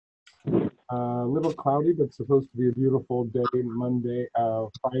A little cloudy, but supposed to be a beautiful day,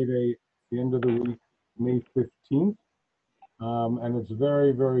 Friday, the end of the week, May 15th. And it's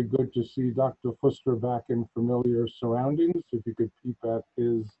very, very good to see Dr. Fuster back in familiar surroundings. If you could peep at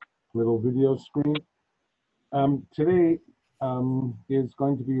his little video screen. Today is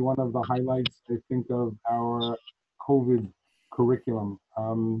going to be one of the highlights, I think, of our COVID curriculum.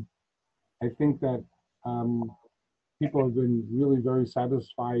 I think that people have been really very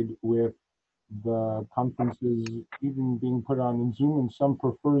satisfied with the conferences even being put on Zoom, and some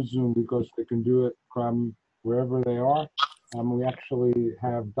prefer Zoom because they can do it from wherever they are. We actually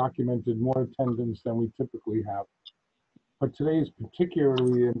have documented more attendance than we typically have. But today is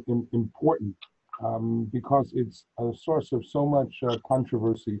particularly important because it's a source of so much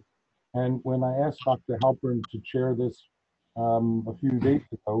controversy. And when I asked Dr. Halperin to chair this a few days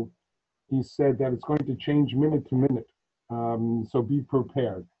ago, he said that it's going to change minute to minute. So be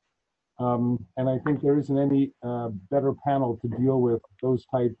prepared. And I think there isn't any better panel to deal with those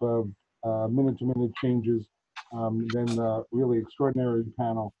type of minute-to-minute changes than the really extraordinary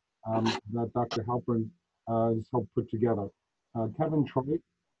panel that Dr. Halperin has helped put together. Kevin Troy,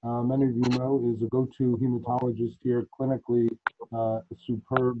 many of you know, is a go-to hematologist here, clinically a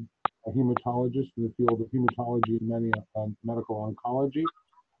superb hematologist in the field of hematology and medical oncology.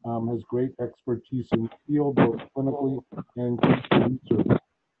 Has great expertise in the field, both clinically and clinical research.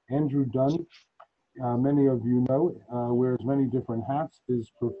 Andrew Dunn, many of you know, wears many different hats, is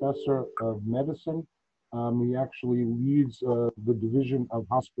professor of medicine. He actually leads the Division of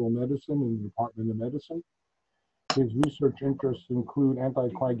Hospital Medicine in the Department of Medicine. His research interests include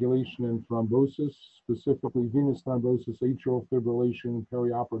anticoagulation and thrombosis, specifically venous thrombosis, atrial fibrillation, and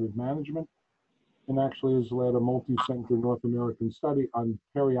perioperative management, and actually has led a multi-center North American study on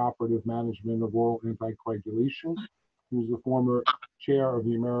perioperative management of oral anticoagulation. He was the former chair of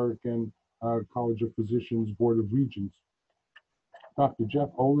the American College of Physicians Board of Regents. Dr. Jeff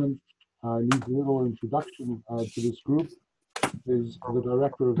Olin needs a little introduction to this group. Is the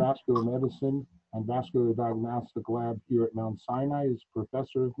director of vascular medicine and vascular diagnostic lab here at Mount Sinai. Is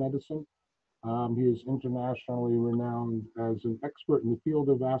professor of medicine. He is internationally renowned as an expert in the field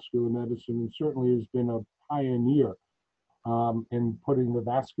of vascular medicine, and certainly has been a pioneer in putting the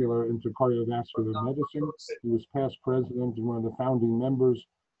vascular into cardiovascular medicine. He was past president and one of the founding members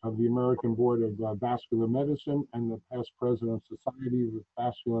of the American Board of Vascular Medicine, and the past president of Society of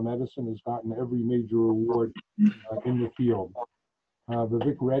Vascular Medicine. Has gotten every major award in the field.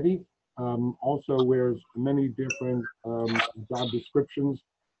 Vivek Reddy also wears many different job descriptions.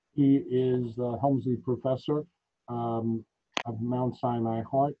 He is the Helmsley Professor of Mount Sinai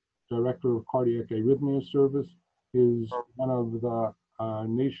Heart, Director of Cardiac Arrhythmia Service, is one of the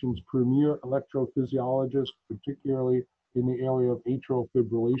nation's premier electrophysiologists, particularly in the area of atrial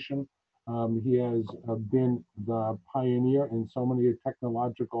fibrillation. He has been the pioneer in so many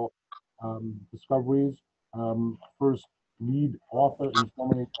technological discoveries, first lead author in so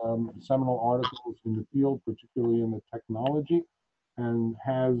many seminal articles in the field, particularly in the technology, and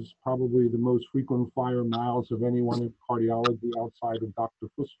has probably the most frequent flyer miles of anyone in cardiology outside of Dr.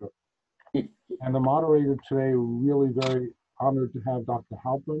 Fuster. And the moderator today, really very honored to have Dr.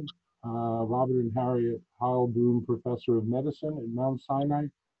 Halperin, Robert and Harriet Heilbrunn Professor of Medicine at Mount Sinai,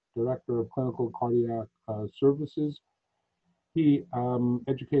 Director of Clinical Cardiac Services. He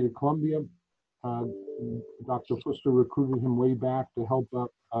educated Columbia. Dr. Fuster recruited him way back to help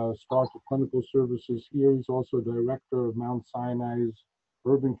start the clinical services here. He's also director of Mount Sinai's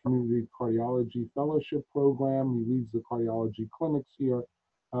Urban Community Cardiology Fellowship Program. He leads the cardiology clinics here.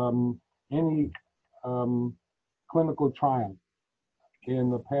 Any clinical trial in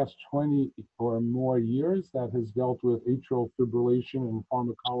the past 20 or more years that has dealt with atrial fibrillation and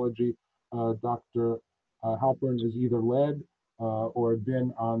pharmacology, Dr. Halperin has either led or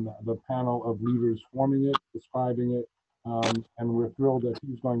been on the panel of leaders forming it, describing it, and we're thrilled that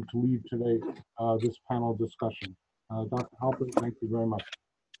he's going to lead today this panel discussion. Dr. Halperin, thank you very much.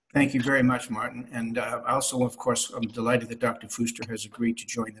 Thank you very much, Martin. And also, of course, I'm delighted that Dr. Fuster has agreed to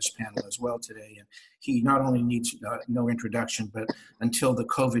join this panel as well today. And he not only needs no introduction, but until the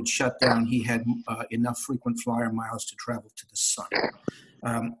COVID shutdown, he had enough frequent flyer miles to travel to the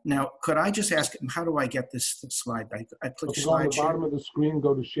sun. Now, could I just ask him, how do I get this slide? I click slide on the bottom of the screen,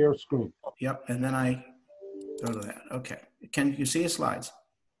 go to share screen. Yep, and then I go to that. Okay. Can you see his slides?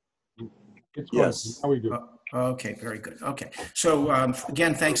 It's yes. How we do. Okay, very good. Okay. So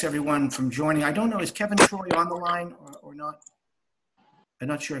again, thanks everyone for joining. I don't know, is Kevin Troy on the line or not? I'm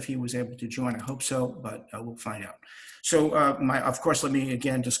not sure if he was able to join. I hope so, but we'll find out. So of course, let me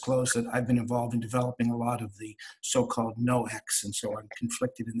again disclose that I've been involved in developing a lot of the so-called NOACs, and so I'm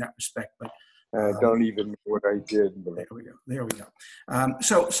conflicted in that respect. But I don't even know what I did. But... There we go. There we go.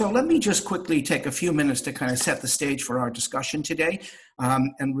 So let me just quickly take a few minutes to kind of set the stage for our discussion today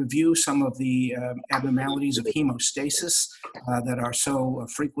and review some of the abnormalities of hemostasis that are so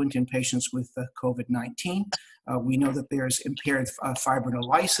frequent in patients with COVID-19. We know that there's impaired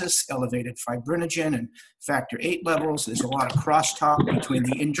fibrinolysis, elevated fibrinogen, and factor VIII levels. There's a lot of crosstalk between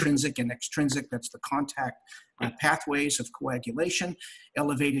the intrinsic and extrinsic, that's the contact pathways of coagulation.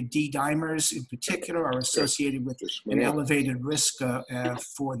 Elevated D-dimers in particular are associated with an elevated risk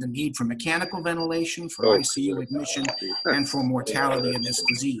for the need for mechanical ventilation, for ICU admission, and for mortality in this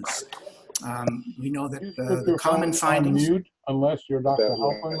disease. We know that the common findings... On mute, unless you're Dr.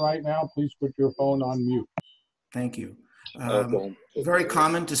 Halperin right now, please put your phone on mute. Thank you. Very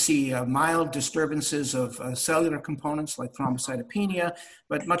common to see mild disturbances of cellular components like thrombocytopenia,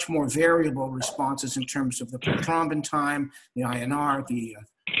 but much more variable responses in terms of the prothrombin time, the INR, the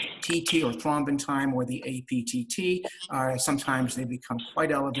TT or thrombin time, or the APTT. Sometimes they become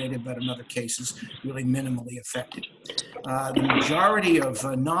quite elevated, but in other cases, really minimally affected. The majority of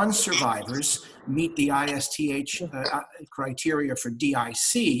non-survivors meet the ISTH criteria for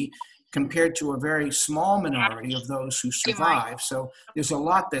DIC, compared to a very small minority of those who survive. So there's a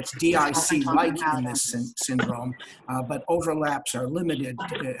lot that's DIC-like in this syndrome, but overlaps are limited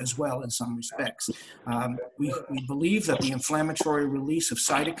as well in some respects. We believe that the inflammatory release of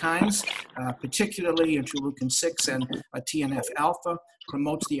cytokines, particularly interleukin-6 and TNF-alpha,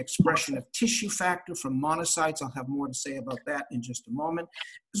 promotes the expression of tissue factor from monocytes. I'll have more to say about that in just a moment,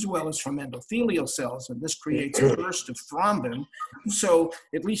 as well as from endothelial cells, and this creates a burst of thrombin. So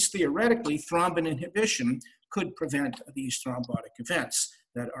at least theoretically, thrombin inhibition could prevent these thrombotic events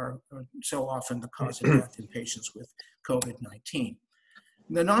that are so often the cause of death in patients with COVID-19.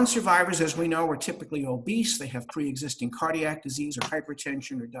 The non-survivors, as we know, are typically obese. They have pre-existing cardiac disease or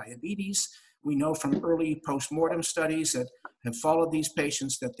hypertension or diabetes. We know from early post-mortem studies that have followed these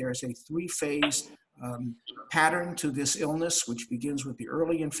patients that there's a three-phase pattern to this illness, which begins with the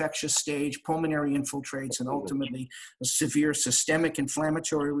early infectious stage, pulmonary infiltrates, and ultimately a severe systemic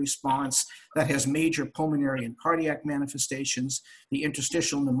inflammatory response that has major pulmonary and cardiac manifestations. The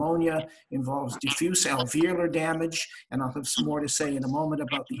interstitial pneumonia involves diffuse alveolar damage, and I'll have some more to say in a moment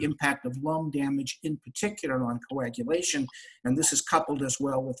about the impact of lung damage, in particular on coagulation, and this is coupled as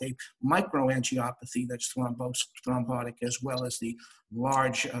well with a microangiopathy that's thrombotic, as well as the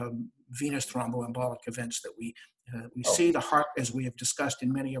large venous thromboembolic events that we see. The heart, as we have discussed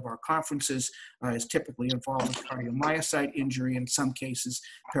in many of our conferences, is typically involved with cardiomyocyte injury. In some cases,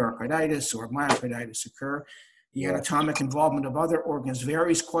 pericarditis or myocarditis occur. The anatomic involvement of other organs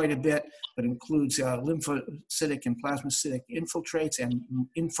varies quite a bit, but includes lymphocytic and plasmacytic infiltrates and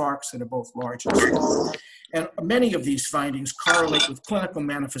infarcts that are both large and small. And many of these findings correlate with clinical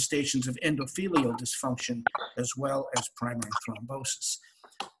manifestations of endothelial dysfunction as well as primary thrombosis.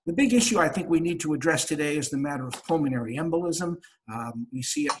 The big issue I think we need to address today is the matter of pulmonary embolism. We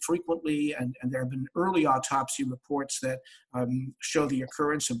see it frequently, and there have been early autopsy reports that show the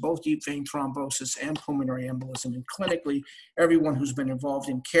occurrence of both deep vein thrombosis and pulmonary embolism. And clinically, everyone who's been involved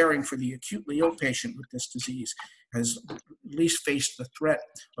in caring for the acutely ill patient with this disease has at least faced the threat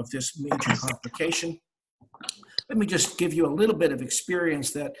of this major complication. Let me just give you a little bit of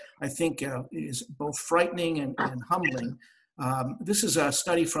experience that I think is both frightening and humbling. This is a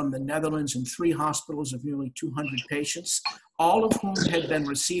study from the Netherlands in 3 hospitals of nearly 200 patients, all of whom had been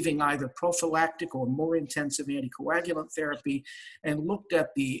receiving either prophylactic or more intensive anticoagulant therapy, and looked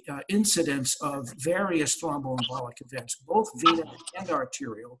at the incidence of various thromboembolic events, both venous and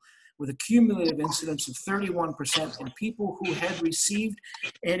arterial, with a cumulative incidence of 31% in people who had received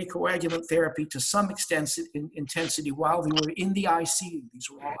anticoagulant therapy to some extent in intensity while they were in the ICU. These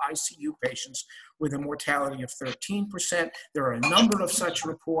were all ICU patients with a mortality of 13%. There are a number of such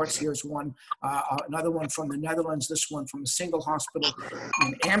reports. Here's one, another one from the Netherlands, this one from a single hospital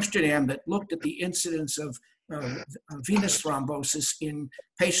in Amsterdam that looked at the incidence of venous thrombosis in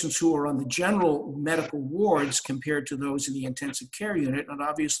patients who are on the general medical wards compared to those in the intensive care unit. And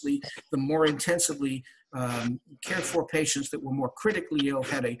obviously, the more intensively cared for patients that were more critically ill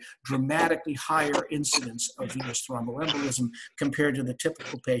had a dramatically higher incidence of venous thromboembolism compared to the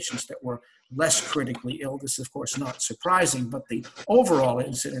typical patients that were less critically ill. This is, of course, not surprising, but the overall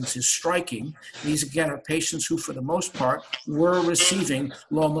incidence is striking. These, again, are patients who, for the most part, were receiving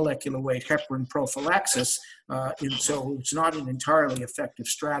low molecular weight heparin prophylaxis And so it's not an entirely effective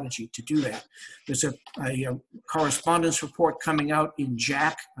strategy to do that. There's a correspondence report coming out in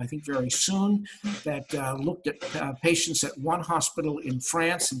JACC, I think very soon, that looked at patients at one hospital in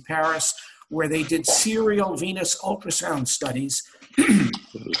France, in Paris, where they did serial venous ultrasound studies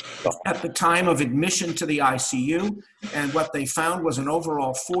at the time of admission to the ICU. And what they found was an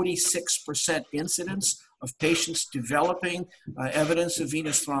overall 46% incidence of patients developing evidence of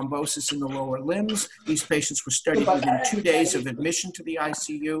venous thrombosis in the lower limbs. These patients were studied within 2 days of admission to the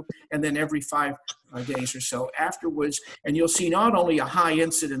ICU, and then every 5 days or so afterwards. And you'll see not only a high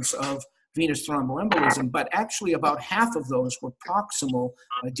incidence of venous thromboembolism, but actually about half of those were proximal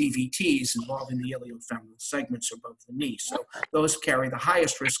DVTs involving the iliofemoral segments above the knee. So those carry the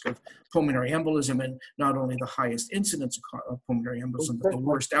highest risk of pulmonary embolism, and not only the highest incidence of pulmonary embolism, but the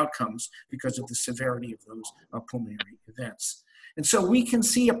worst outcomes because of the severity of those pulmonary events. And so we can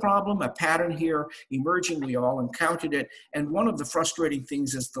see a problem, a pattern here emerging. We all encountered it. And one of the frustrating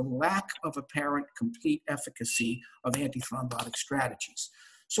things is the lack of apparent complete efficacy of antithrombotic strategies.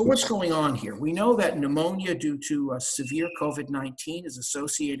 So what's going on here? We know that pneumonia due to severe COVID-19 is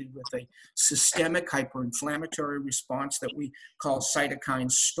associated with a systemic hyperinflammatory response that we call cytokine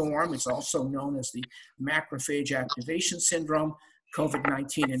storm. It's also known as the macrophage activation syndrome.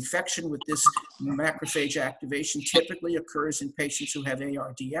 COVID-19 infection with this macrophage activation typically occurs in patients who have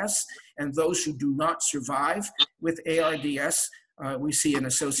ARDS, and those who do not survive with ARDS, we see an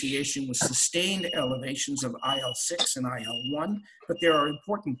association with sustained elevations of IL-6 and IL-1, but there are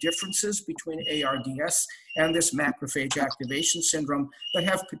important differences between ARDS and this macrophage activation syndrome that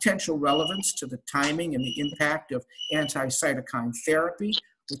have potential relevance to the timing and the impact of anti-cytokine therapy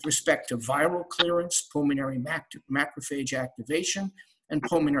with respect to viral clearance, pulmonary macrophage activation, and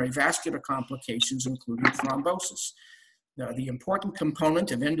pulmonary vascular complications, including thrombosis. The important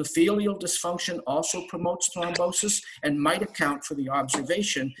component of endothelial dysfunction also promotes thrombosis and might account for the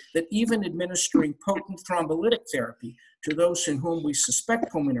observation that even administering potent thrombolytic therapy to those in whom we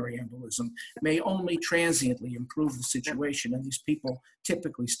suspect pulmonary embolism may only transiently improve the situation, and these people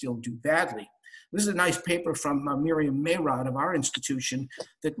typically still do badly. This is a nice paper from Miriam Mayrod of our institution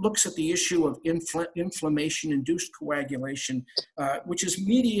that looks at the issue of inflammation-induced coagulation, which is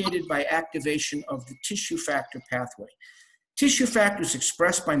mediated by activation of the tissue factor pathway. Tissue factor is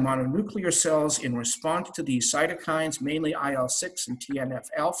expressed by mononuclear cells in response to these cytokines, mainly IL-6 and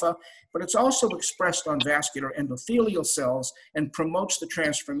TNF-alpha, but it's also expressed on vascular endothelial cells and promotes the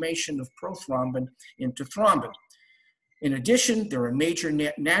transformation of prothrombin into thrombin. In addition, there are major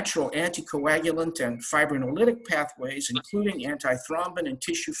natural anticoagulant and fibrinolytic pathways, including antithrombin and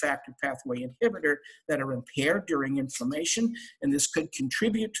tissue factor pathway inhibitor, that are impaired during inflammation, and this could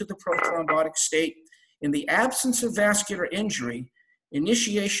contribute to the prothrombotic state. In the absence of vascular injury,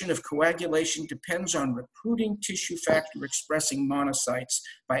 initiation of coagulation depends on recruiting tissue factor expressing monocytes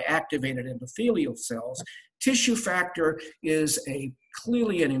by activated endothelial cells. Tissue factor is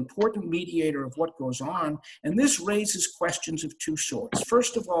clearly an important mediator of what goes on, and this raises questions of two sorts.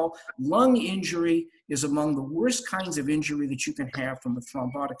 First of all, lung injury is among the worst kinds of injury that you can have from a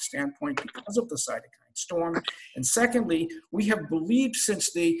thrombotic standpoint because of the cytokine storm. And secondly, we have believed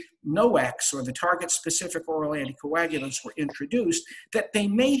since the NOACs, or the target-specific oral anticoagulants, were introduced, that they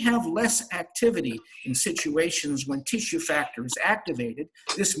may have less activity in situations when tissue factor is activated.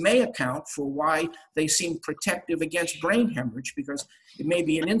 This may account for why they seem protective against brain hemorrhage, because it may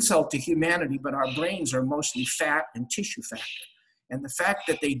be an insult to humanity, but our brains are mostly fat and tissue factor. And the fact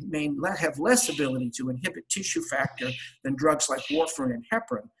that they may have less ability to inhibit tissue factor than drugs like warfarin and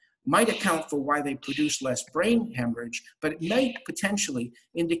heparin might account for why they produce less brain hemorrhage, but it may potentially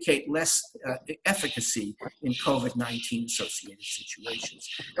indicate less efficacy in COVID-19 associated situations.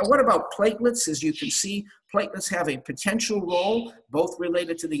 Now, what about platelets? As you can see, platelets have a potential role, both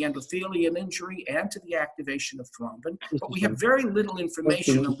related to the endothelial injury and to the activation of thrombin, but we have very little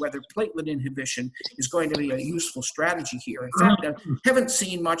information on whether platelet inhibition is going to be a useful strategy here. In fact, I haven't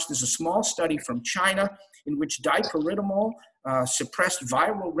seen much. There's a small study from China in which dipyridamole suppressed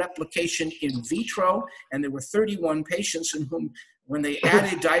viral replication in vitro, and there were 31 patients in whom, when they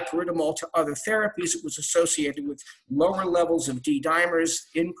added dipyridamole to other therapies, it was associated with lower levels of D-dimers,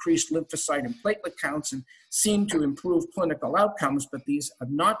 increased lymphocyte and platelet counts, and seemed to improve clinical outcomes, but these have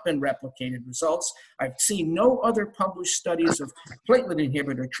not been replicated results. I've seen no other published studies of platelet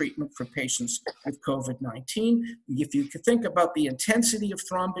inhibitor treatment for patients with COVID-19. If you could think about the intensity of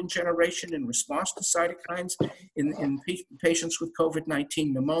thrombin generation in response to cytokines in patients with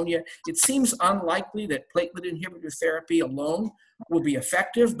COVID-19 pneumonia, it seems unlikely that platelet inhibitor therapy alone will be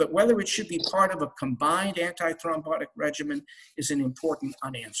effective, but whether it should be part of a combined antithrombotic regimen is an important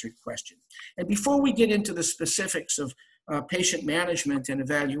unanswered question. And before we get into the the specifics of patient management and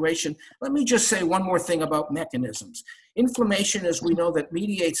evaluation, let me just say one more thing about mechanisms. Inflammation, as we know, that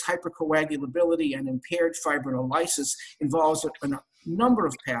mediates hypercoagulability and impaired fibrinolysis involves a number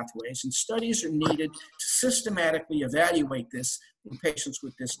of pathways, and studies are needed to systematically evaluate this in patients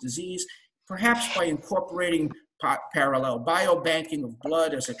with this disease, perhaps by incorporating parallel biobanking of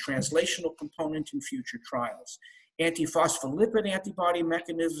blood as a translational component in future trials. Antiphospholipid antibody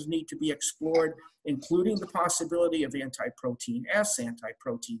mechanisms need to be explored, including the possibility of anti-protein S,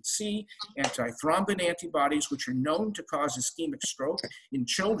 anti-protein C, antithrombin antibodies, which are known to cause ischemic stroke in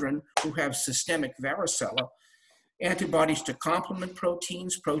children who have systemic varicella. Antibodies to complement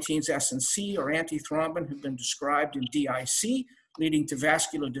proteins, proteins S and C, or antithrombin have been described in DIC, leading to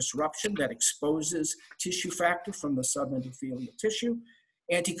vascular disruption that exposes tissue factor from the subendothelial tissue.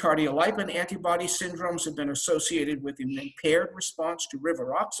 Anticardiolipin antibody syndromes have been associated with an impaired response to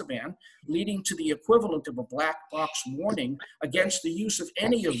rivaroxaban, leading to the equivalent of a black box warning against the use of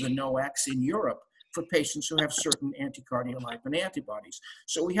any of the NOACs in Europe for patients who have certain anticardiolipin antibodies.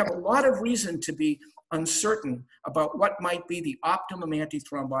 So we have a lot of reason to be uncertain about what might be the optimum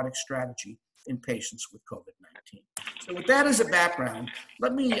antithrombotic strategy in patients with COVID-19. So with that as a background,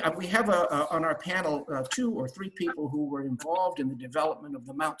 we have on our panel 2 or 3 people who were involved in the development of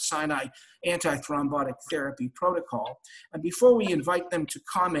the Mount Sinai antithrombotic therapy protocol. And before we invite them to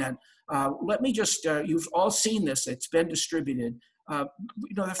comment, let me just, you've all seen this, it's been distributed.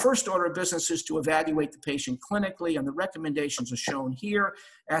 The first order of business is to evaluate the patient clinically, and the recommendations are shown here,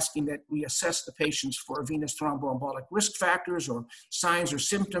 asking that we assess the patients for venous thromboembolic risk factors or signs or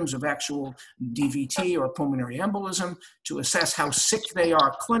symptoms of actual DVT or pulmonary embolism, to assess how sick they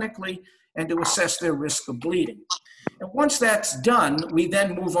are clinically, and to assess their risk of bleeding. And once that's done, we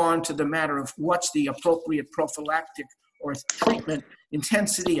then move on to the matter of what's the appropriate prophylactic or treatment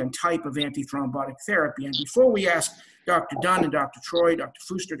intensity and type of antithrombotic therapy. And before we ask Dr. Dunn and Dr. Troy, Dr.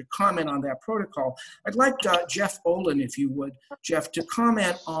 Fuster to comment on that protocol, I'd like Jeff Olin, if you would, Jeff, to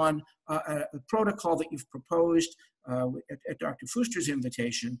comment on a protocol that you've proposed at Dr. Fuster's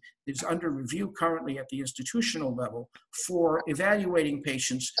invitation. Is under review currently at the institutional level for evaluating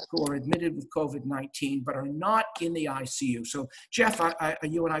patients who are admitted with COVID-19 but are not in the ICU. So Jeff,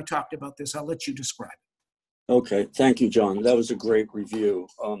 you and I talked about this. I'll let you describe it. Okay, thank you, John. That was a great review.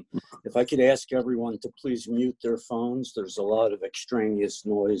 If I could ask everyone to please mute their phones. There's a lot of extraneous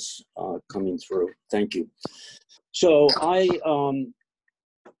noise coming through. Thank you. So I've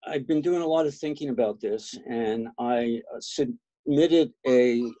been doing a lot of thinking about this, and I submitted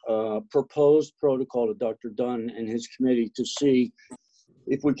a proposed protocol to Dr. Dunn and his committee to see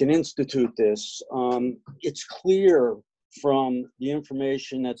if we can institute this. It's clear from the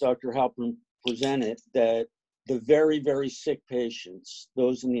information that Dr. Halperin presented that the very, very sick patients,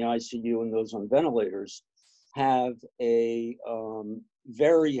 those in the ICU and those on ventilators, have a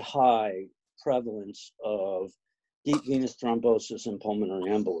very high prevalence of deep venous thrombosis and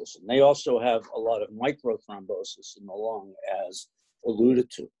pulmonary embolism. They also have a lot of microthrombosis in the lung, as alluded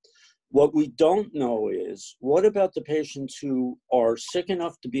to. What we don't know is, what about the patients who are sick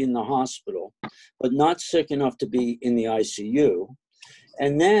enough to be in the hospital, but not sick enough to be in the ICU?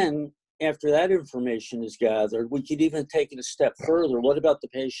 And then, after that information is gathered, we could even take it a step further. What about the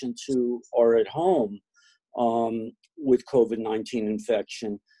patients who are at home with COVID-19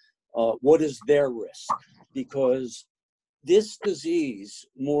 infection? What is their risk? Because this disease,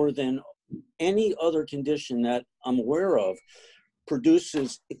 more than any other condition that I'm aware of,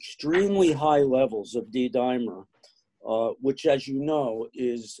 produces extremely high levels of D-dimer, which, as you know,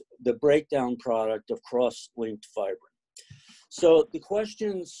 is the breakdown product of cross-linked fibrin. So the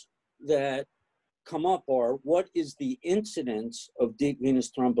questions that come up are, what is the incidence of deep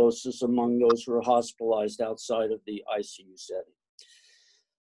venous thrombosis among those who are hospitalized outside of the ICU setting?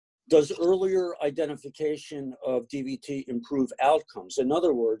 Does earlier identification of DVT improve outcomes? In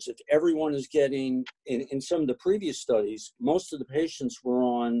other words, if everyone is getting, in some of the previous studies, most of the patients were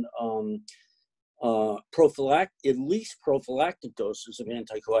on at least prophylactic doses of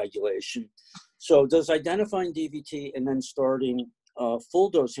anticoagulation. So does identifying DVT and then starting full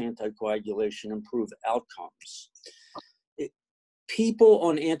dose anticoagulation improve outcomes? People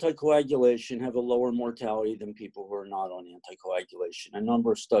on anticoagulation have a lower mortality than people who are not on anticoagulation. A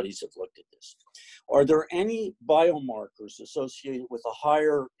number of studies have looked at this. Are there any biomarkers associated with a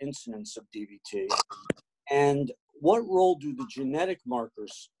higher incidence of DVT? And what role do the genetic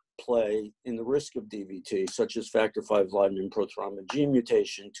markers play in the risk of DVT, such as factor V Leiden prothrombin gene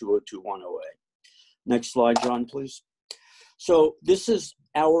mutation 20210A? Next slide, John, please. So this is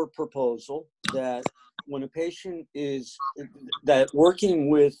our proposal, that when a patient is, that working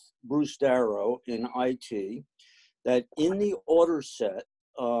with Bruce Darrow in IT, that in the order set,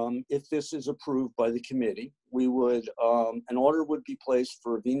 if this is approved by the committee, we would, an order would be placed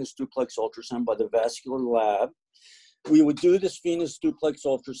for a venous duplex ultrasound by the vascular lab. We would do this venous duplex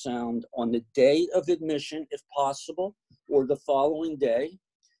ultrasound on the day of admission, if possible, or the following day,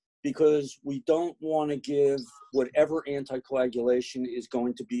 because we don't want to give whatever anticoagulation is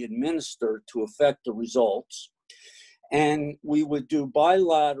going to be administered to affect the results. And we would do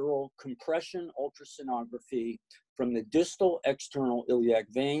bilateral compression ultrasonography from the distal external iliac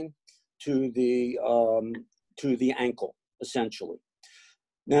vein to the ankle, essentially.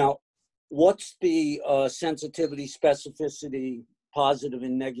 Now, what's the sensitivity, specificity, positive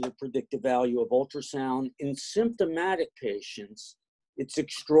and negative predictive value of ultrasound? In symptomatic patients, it's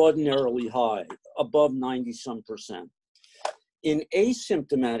extraordinarily high, above 90-some%. In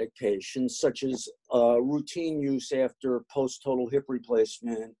asymptomatic patients, such as routine use after post-total hip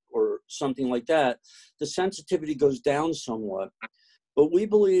replacement or something like that, the sensitivity goes down somewhat. But we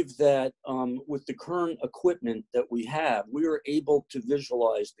believe that with the current equipment that we have, we are able to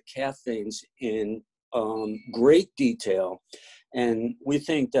visualize the calf veins in great detail. And we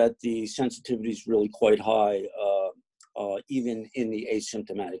think that the sensitivity is really quite high, even in the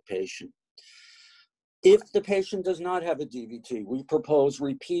asymptomatic patient. If the patient does not have a DVT, we propose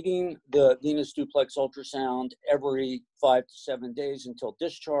repeating the venous duplex ultrasound every 5 to 7 days until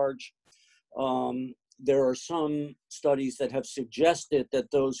discharge. There are some studies that have suggested that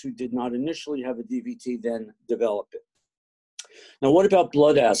those who did not initially have a DVT then develop it. Now, what about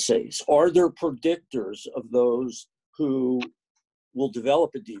blood assays? Are there predictors of those who will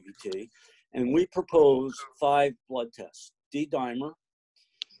develop a DVT? And we propose 5 blood tests. D-dimer,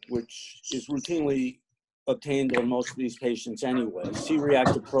 which is routinely obtained on most of these patients anyway.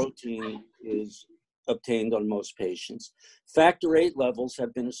 C-reactive protein is obtained on most patients. Factor VIII levels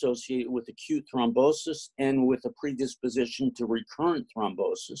have been associated with acute thrombosis and with a predisposition to recurrent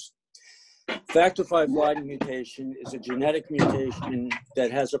thrombosis. Factor V Leiden mutation is a genetic mutation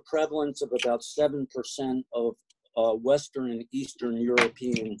that has a prevalence of about 7% of Western and Eastern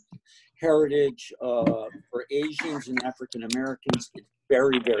European heritage. For Asians and African Americans, it's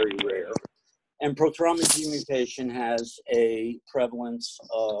very, very rare. And prothrombin G mutation has a prevalence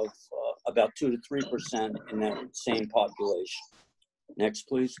of about 2 to 3% in that same population. Next,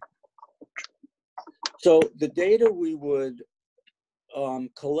 please. So the data we would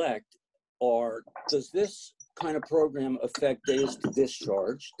collect are, does this kind of program affect days to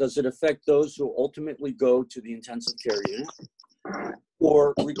discharge? Does it affect those who ultimately go to the intensive care unit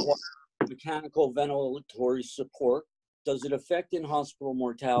or require mechanical ventilatory support? Does it affect in-hospital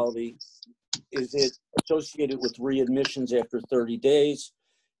mortality? Is it associated with readmissions after 30 days?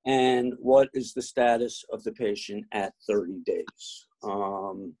 And what is the status of the patient at 30 days?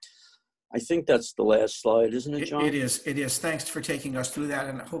 I think that's the last slide, isn't it, John? It is. Thanks for taking us through that.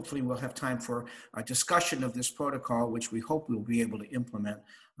 And hopefully we'll have time for a discussion of this protocol, which we hope we'll be able to implement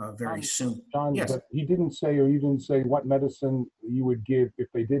very soon. John, yes. But he didn't say, or you didn't say what medicine you would give if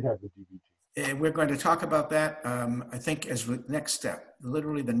they did have the DVT. We're going to talk about that, I think, as the next step.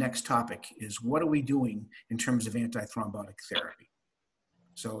 Literally the next topic is, what are we doing in terms of antithrombotic therapy?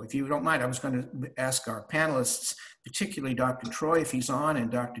 So if you don't mind, I was going to ask our panelists, particularly Dr. Troy, if he's on, and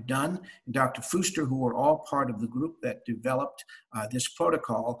Dr. Dunn, and Dr. Fuster, who are all part of the group that developed this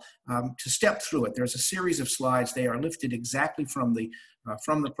protocol, to step through it. There's a series of slides. They are lifted exactly from the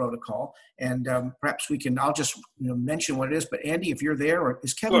protocol. And perhaps we can, I'll just mention what it is. But Andy, if you're there, or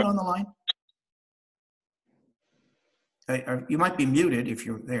is Kevin on the line? You might be muted if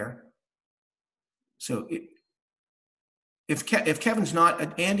you're there. So if Kevin's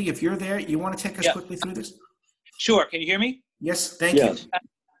not, Andy, if you're there, you want to take us quickly through this? Sure. Can you hear me? Yes, thank you.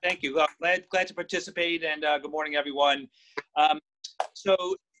 Thank you. Glad to participate, and good morning, everyone. So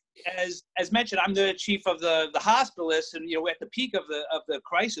as mentioned, I'm the chief of the hospitalists, and at the peak of the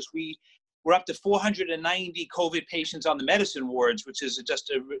crisis, we're up to 490 COVID patients on the medicine wards, which is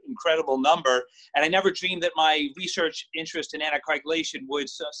just an incredible number. And I never dreamed that my research interest in anticoagulation would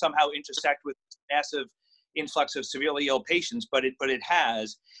somehow intersect with massive influx of severely ill patients, but it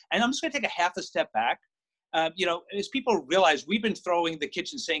has. And I'm just going to take a half a step back. As people realize, we've been throwing the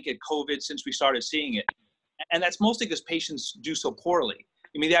kitchen sink at COVID since we started seeing it. And that's mostly because patients do so poorly.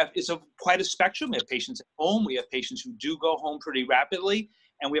 I mean, it's quite a spectrum. We have patients at home. We have patients who do go home pretty rapidly.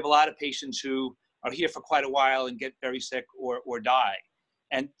 And we have a lot of patients who are here for quite a while and get very sick or die.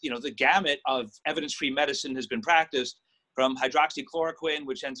 And, the gamut of evidence-free medicine has been practiced, from hydroxychloroquine,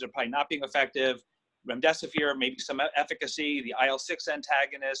 which ends up probably not being effective, remdesivir, maybe some efficacy, the IL-6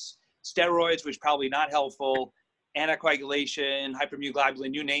 antagonists, steroids, which probably not helpful, anticoagulation,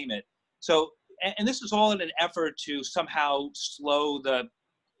 hypermuglobulin, you name it. So, and this is all in an effort to somehow slow the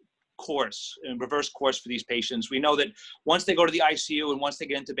course and reverse course for these patients. We know that once they go to the ICU and once they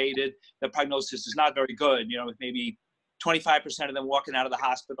get intubated, the prognosis is not very good, you know, with maybe 25% of them walking out of the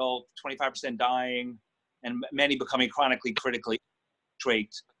hospital, 25% dying, and many becoming chronically critically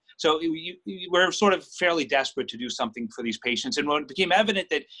trached. So we're sort of fairly desperate to do something for these patients. And when it became evident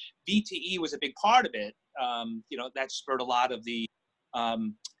that VTE was a big part of it, you know, that spurred a lot of the,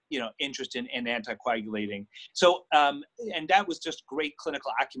 you know, interest in anticoagulating. So, and that was just great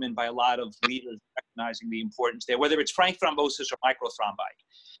clinical acumen by a lot of leaders recognizing the importance there, whether it's frank thrombosis or microthrombi.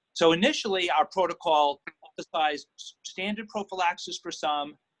 So initially, our protocol emphasized standard prophylaxis for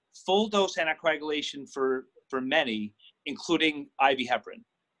some, full dose anticoagulation for many, including IV heparin.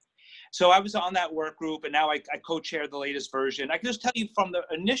 So I was on that work group, and now I co-chair the latest version. I can just tell you from the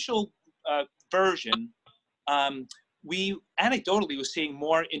initial version, we anecdotally were seeing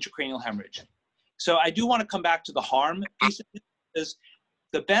more intracranial hemorrhage. So I do want to come back to the harm piece of it, because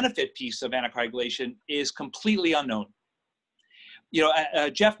the benefit piece of anticoagulation is completely unknown. You know,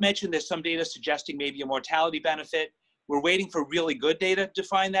 Jeff mentioned there's some data suggesting maybe a mortality benefit. We're waiting for really good data to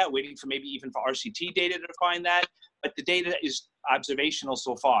find that, waiting for maybe even for RCT data to find that, but the data is observational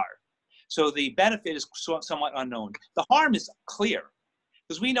so far. So the benefit is somewhat unknown. The harm is clear,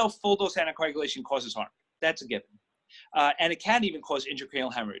 because we know full dose anticoagulation causes harm. That's a given. And it can even cause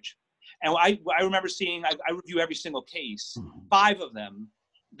intracranial hemorrhage. And I remember seeing, I review every single case, 5 of them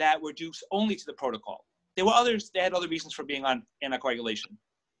that were due only to the protocol. There were others, they had other reasons for being on anticoagulation.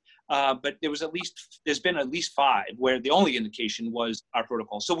 But there's been at least 5 where the only indication was our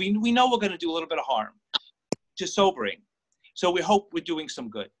protocol. So we know we're going to do a little bit of harm, just sobering. So we hope we're doing some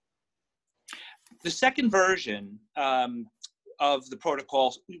good. The second version of the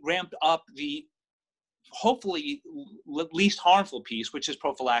protocol ramped up the hopefully least harmful piece, which is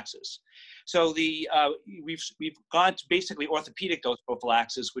prophylaxis. So we've gone to basically orthopedic dose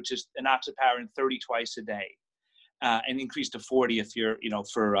prophylaxis, which is enoxaparin 30 twice a day. And increase to 40 if you're, you know,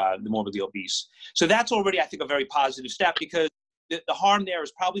 for the morbidly obese. So that's already, I think, a very positive step, because the harm there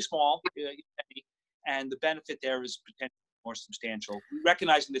is probably small, and the benefit there is potentially more substantial.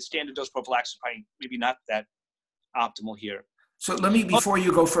 Recognizing that standard dose prophylaxis is probably maybe not that optimal here. So let me, before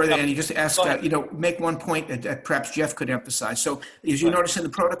you go further, Andy, just ask, you know, make one point that perhaps Jeff could emphasize. So as you notice in the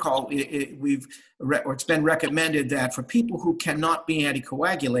protocol, it's been recommended that for people who cannot be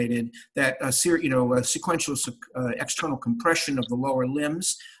anticoagulated, that a sequential external compression of the lower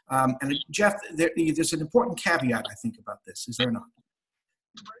limbs. And Jeff, there's an important caveat, I think, about this, is there not?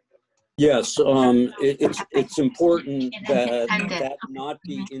 Yes, it's important that not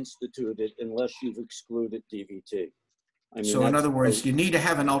be instituted unless you've excluded DVT. I mean, so in other words, you need to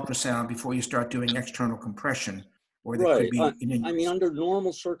have an ultrasound before you start doing external compression, or there could be an injury. I mean, under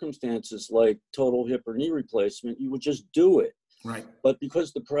normal circumstances like total hip or knee replacement, you would just do it. Right. But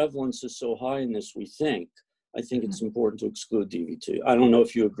because the prevalence is so high in this, I think it's important to exclude DVT. I don't know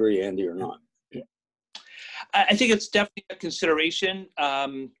if you agree, Andy, or not. I think it's definitely a consideration.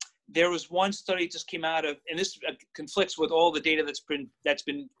 There was one study just came out of, and this conflicts with all the data that's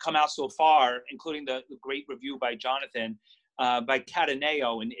been come out so far, including the great review by Jonathan, by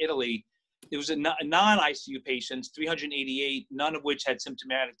Cataneo in Italy. There was a non-ICU patients, 388, none of which had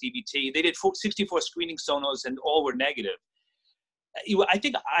symptomatic DVT. They did 64 screening sonos, and all were negative. I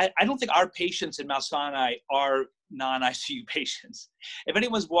don't think our patients in Mount Sinai are non-ICU patients. If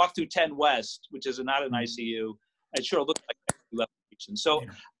anyone's walked through 10 West, which is not an ICU, it sure looks like ICU patients. So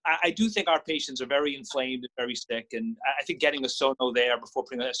I do think our patients are very inflamed and very sick, and I think getting a sono there before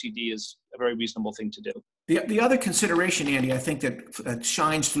putting an SUD is a very reasonable thing to do. The other consideration, Andy, I think that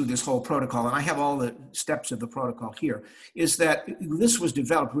shines through this whole protocol, and I have all the steps of the protocol here, is that this was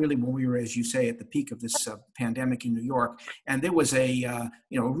developed really when we were, as you say, at the peak of this pandemic in New York, and there was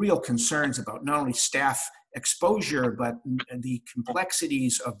real concerns about not only staff exposure, but the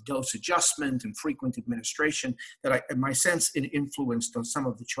complexities of dose adjustment and frequent administration that in my sense, it influenced on some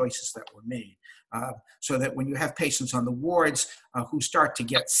of the choices that were made. So that when you have patients on the wards who start to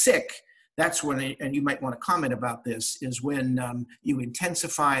get sick, that's when, and you might want to comment about this, is when you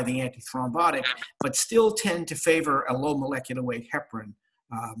intensify the antithrombotic, but still tend to favor a low molecular weight heparin,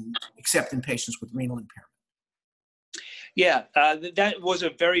 except in patients with renal impairment. Yeah, that was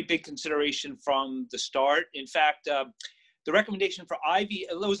a very big consideration from the start. In fact, the recommendation for IV,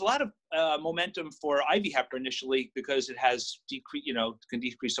 there was a lot of momentum for IV heparin initially because it has can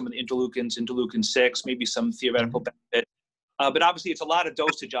decrease some of the interleukins, interleukin 6, maybe some theoretical benefit. But obviously, it's a lot of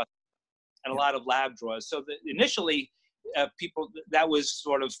dose adjustment and a lot of lab draws. So initially, people that was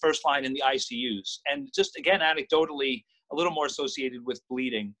sort of first line in the ICUs, and just again anecdotally a little more associated with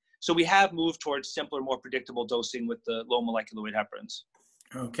bleeding. So we have moved towards simpler, more predictable dosing with the low molecular weight heparins.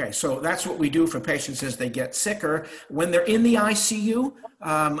 Okay, so that's what we do for patients as they get sicker. When they're in the ICU,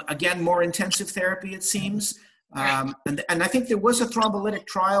 again, more intensive therapy, it seems. And I think there was a thrombolytic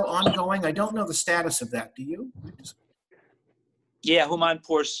trial ongoing. I don't know the status of that. Do you? Yeah,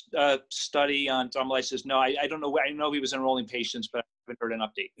 Humanpour's study on thrombolysis. No, I don't know. I know he was enrolling patients, but I haven't heard an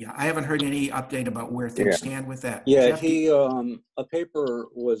update. Yeah, I haven't heard any update about where things stand with that. Yeah, Jeff, a paper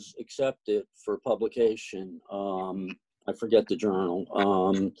was accepted for publication. I forget the journal.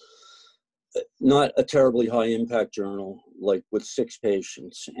 Not a terribly high impact journal, like with 6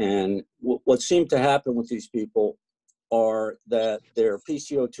 patients. And what seemed to happen with these people are that their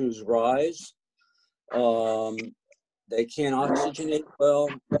PCO2s rise. They can't oxygenate well.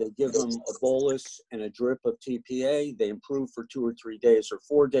 They give them a bolus and a drip of TPA. They improve for 2 or 3 days or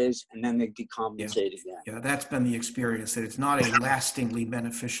 4 days, and then they decompensate again. Yeah, that's been the experience, that it's not a lastingly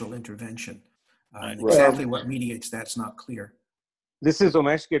beneficial intervention. Right. Exactly what mediates that's not clear. This is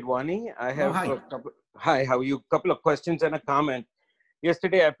Umesh Gidwani. I have hi. Hi, how are you? Couple of questions and a comment.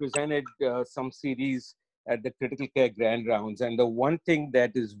 Yesterday, I presented some series at the critical care grand rounds, and the one thing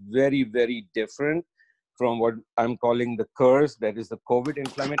that is very, very different from what I'm calling the curse, that is the COVID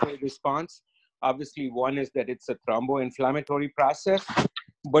inflammatory response. Obviously, one is that it's a thromboinflammatory process,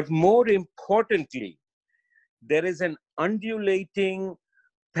 but more importantly, there is an undulating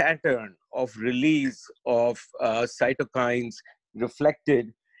pattern of release of cytokines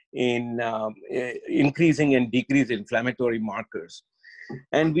reflected in increasing and decreased inflammatory markers.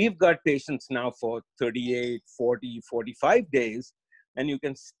 And we've got patients now for 38, 40, 45 days, and you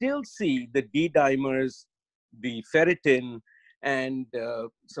can still see the D-dimers, the ferritin, and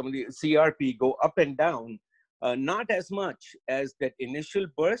some of the CRP go up and down, not as much as that initial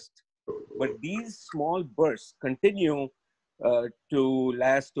burst, but these small bursts continue to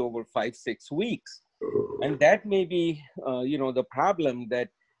last over 5-6 weeks. And that may be, the problem that,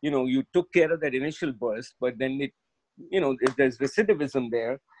 you took care of that initial burst, but then there's recidivism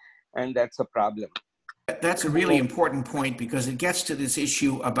there, and that's a problem. That's a really important point, because it gets to this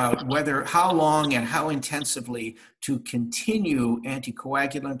issue about how long and how intensively to continue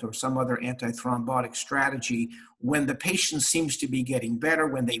anticoagulant or some other antithrombotic strategy when the patient seems to be getting better,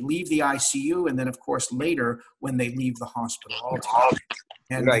 when they leave the ICU, and then of course later when they leave the hospital altogether.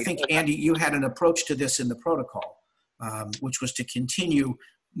 And right. I think, Andy, you had an approach to this in the protocol, which was to continue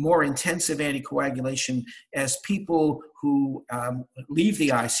more intensive anticoagulation as people who leave the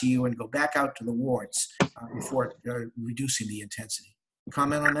ICU and go back out to the wards before reducing the intensity.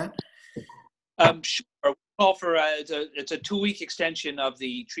 Comment on that? Sure. We call for it's a 2-week extension of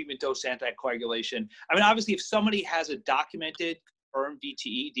the treatment dose anticoagulation. I mean, obviously, if somebody has a documented confirmed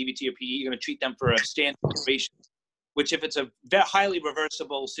DVT or PE, you're going to treat them for a standard situation, which if it's a very highly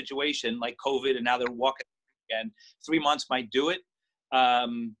reversible situation like COVID and now they're walking again, 3 months might do it.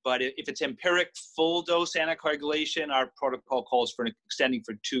 But if it's empiric full dose anticoagulation, our protocol calls for extending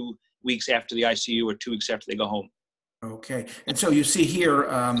for 2 weeks after the ICU or 2 weeks after they go home. Okay, and so you see here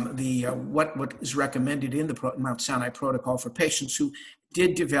what is recommended in the Mount Sinai protocol for patients who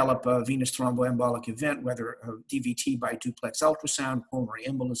did develop a venous thromboembolic event, whether a DVT by duplex ultrasound, pulmonary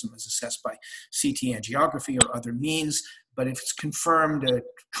embolism as assessed by CT angiography or other means. But if it's confirmed,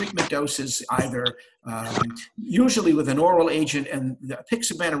 treatment doses either usually with an oral agent, and the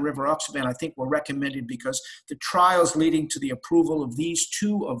apixaban or rivaroxaban I think were recommended because the trials leading to the approval of these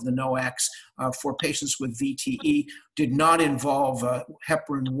 2 of the NOACs for patients with VTE did not involve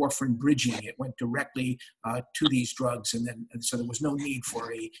heparin warfarin bridging. It went directly to these drugs, and so there was no need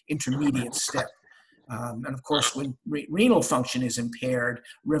for a intermediate step. And of course, when renal function is impaired,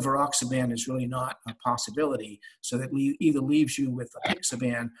 rivaroxaban is really not a possibility. So that either leaves you with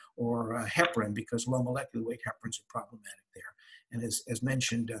apixaban or heparin, because low molecular weight heparins are problematic there. And as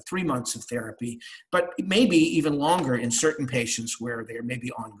mentioned, 3 months of therapy, but maybe even longer in certain patients where there may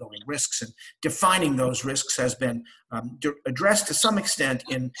be ongoing risks. And defining those risks has been addressed to some extent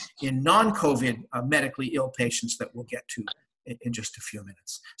in non-COVID medically ill patients that we'll get to in just a few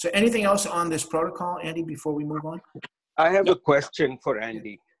minutes. So anything else on this protocol, Andy, before we move on? I have a question for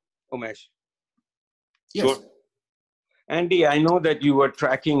Andy. Umesh. Yes. Sure. Andy, I know that you were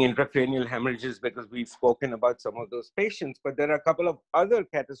tracking intracranial hemorrhages because we've spoken about some of those patients, but there are a couple of other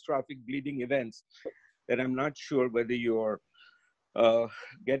catastrophic bleeding events that I'm not sure whether you're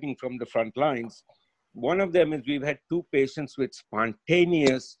getting from the front lines. One of them is we've had 2 patients with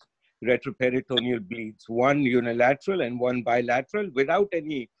spontaneous retroperitoneal bleeds, one unilateral and one bilateral without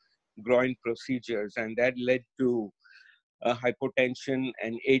any groin procedures. And that led to hypotension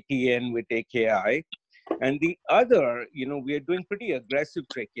and ATN with AKI. And the other, we are doing pretty aggressive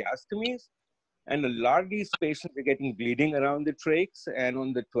tracheostomies. And a lot of these patients are getting bleeding around the trachs. And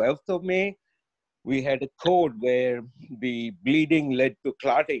on the 12th of May, we had a code where the bleeding led to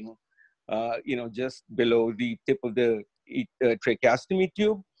clotting, just below the tip of the tracheostomy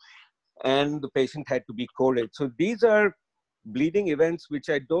tube. And the patient had to be coded. So these are bleeding events, which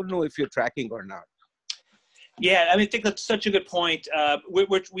I don't know if you're tracking or not. Yeah, I think that's such a good point.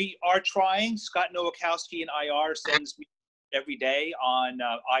 We are trying. Scott Nowakowski in IR sends me every day on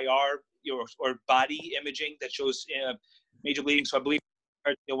IR or body imaging that shows major bleeding. So I believe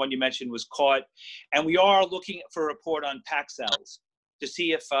the one you mentioned was caught. And we are looking for a report on PAC cells to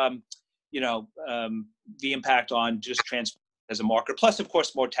see if, the impact on just transfer as a marker, plus, of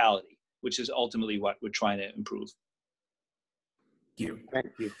course, mortality, which is ultimately what we're trying to improve.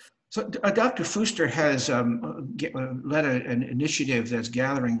 Thank you. So Dr. Fuster has led an initiative that's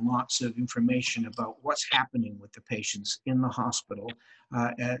gathering lots of information about what's happening with the patients in the hospital.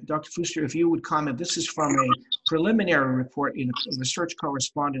 Dr. Fuster, if you would comment, this is from a preliminary report in research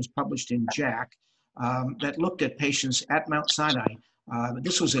correspondence published in JACC that looked at patients at Mount Sinai.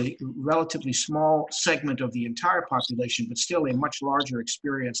 This was a relatively small segment of the entire population, but still a much larger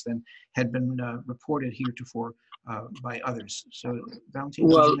experience than had been reported heretofore by others. So, Valentin,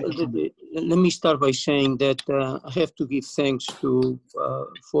 well, let me start by saying that I have to give thanks to 4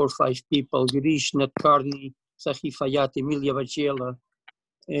 or 5 people: Girish Nadkarni, Sahif Ayat, Emilia Vagela,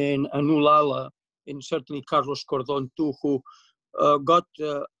 and Anulala, and certainly Carlos Cordon too, who got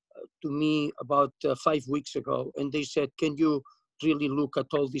to me about 5 weeks ago, and they said, "Can you really look at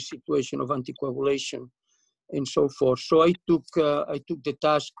all this situation of anticoagulation and so forth?" So I took the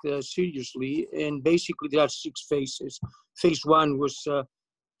task seriously, and basically there are 6 phases. Phase 1 was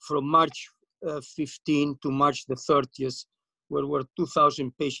from March 15 to March the 30th, where were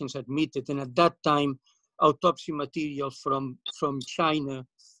 2,000 patients admitted, and at that time, autopsy material from China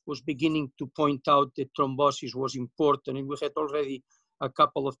was beginning to point out that thrombosis was important, and we had already a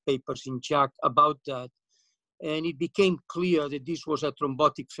couple of papers in JACC about that. And it became clear that this was a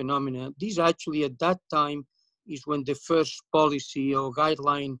thrombotic phenomenon. This actually at that time is when the first policy or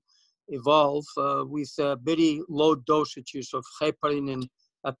guideline evolved with very low dosages of heparin and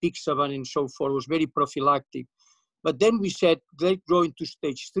apixaban and so forth. It was very prophylactic. But then we said, let's go into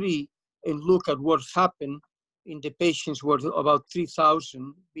stage 3 and look at what happened in the patients were about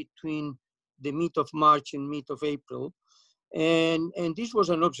 3,000 between the mid of March and mid of April. And this was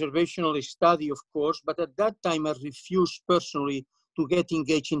an observational study, of course, but at that time I refused personally to get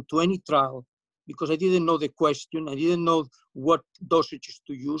engaged into any trial because I didn't know the question. I didn't know what dosages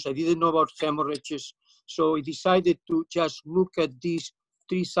to use. I didn't know about hemorrhages. So I decided to just look at these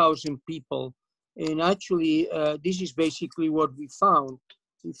 3,000 people. And actually, this is basically what we found.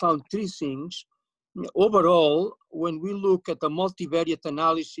 We found 3 things. Overall, when we look at the multivariate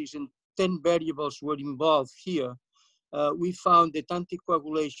analysis and 10 variables were involved here, we found that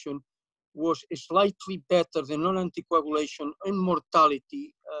anticoagulation was slightly better than non-anticoagulation in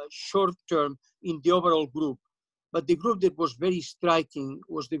mortality short-term in the overall group. But the group that was very striking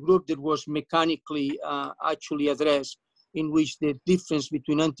was the group that was mechanically actually addressed, in which the difference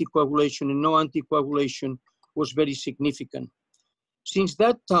between anticoagulation and no anticoagulation was very significant. Since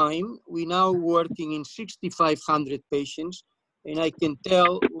that time, we're now working in 6,500 patients, and I can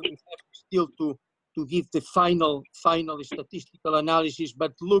tell we have still to give the final statistical analysis,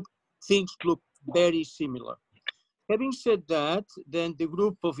 but things look very similar. Having said that, then the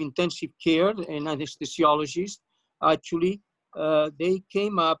group of intensive care and anesthesiologists, actually, they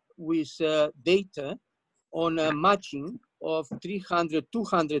came up with data on a matching of 300,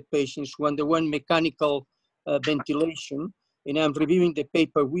 200 patients who underwent mechanical ventilation, and I'm reviewing the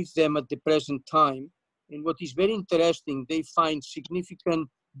paper with them at the present time. And what is very interesting, they find significant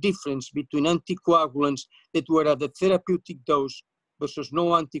difference between anticoagulants that were at the therapeutic dose versus no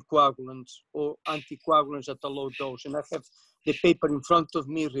anticoagulants or anticoagulants at a low dose. And I have the paper in front of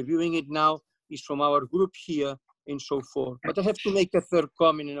me, reviewing it now, is from our group here and so forth. But I have to make a 3rd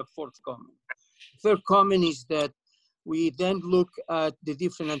comment and a 4th comment. 3rd comment is that we then look at the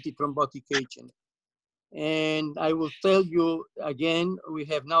different antithrombotic agents. And I will tell you again, we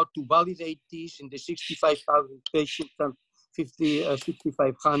have now to validate this in the 65,000 patients and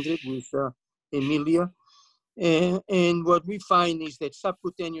 6,500 with Emilia. And what we find is that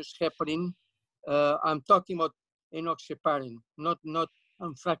subcutaneous heparin, I'm talking about enoxaparin, not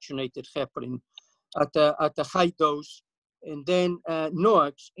unfractionated heparin, at a high dose. And then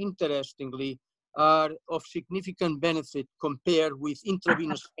NOACs, interestingly, are of significant benefit compared with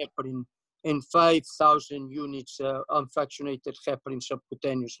intravenous heparin and 5,000 units unfractionated heparin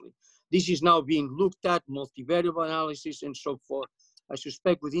subcutaneously. This is now being looked at, multivariable analysis and so forth. I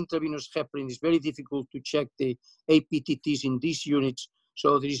suspect with intravenous heparin, it's very difficult to check the APTTs in these units,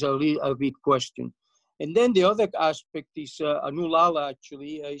 so there is a big question. And then the other aspect is Anulala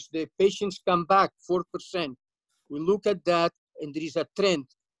actually, is the patients come back 4%. We look at that and there is a trend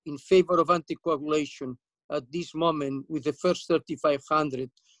in favor of anticoagulation at this moment with the first 3,500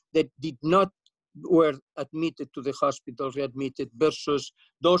 that did not were admitted to the hospital, readmitted, versus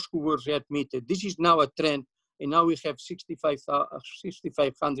those who were readmitted. This is now a trend, and now we have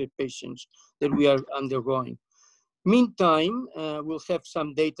 6,500 patients that we are undergoing. Meantime, we'll have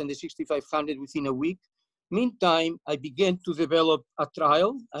some data on the 6,500 within a week. Meantime, I began to develop a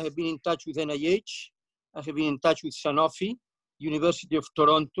trial. I have been in touch with NIH. I have been in touch with Sanofi, University of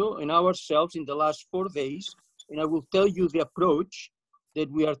Toronto, and ourselves in the last 4 days. And I will tell you the approach that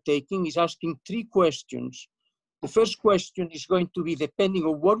we are taking is asking 3 questions. The first question is going to be depending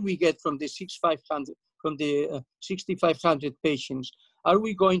on what we get from the 6,500 patients. Are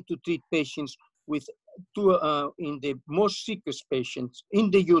we going to treat patients with in the most sickest patients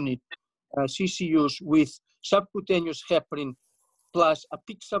in the unit, CCUs, with subcutaneous heparin plus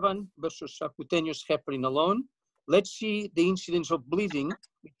apixaban versus subcutaneous heparin alone? Let's see the incidence of bleeding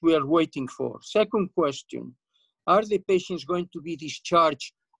which we are waiting for. Second question, are the patients going to be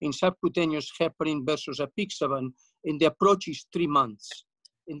discharged in subcutaneous heparin versus apixaban? And the approach is 3 months.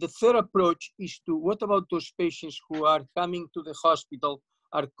 And the third approach is to, what about those patients who are coming to the hospital,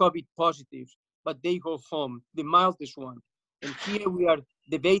 are COVID positive, but they go home, the mildest one? And here we are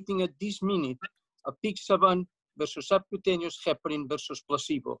debating at this minute, apixaban versus subcutaneous heparin versus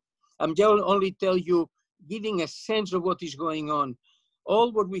placebo. I'm just only tell you, giving a sense of what is going on.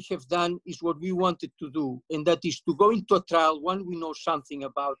 All what we have done is what we wanted to do, and that is to go into a trial when we know something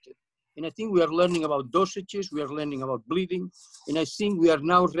about it. And I think we are learning about dosages, we are learning about bleeding, and I think we are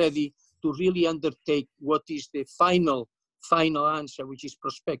now ready to really undertake what is the final answer, which is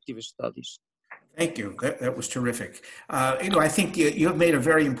prospective studies. Thank you. That was terrific. I think you have made a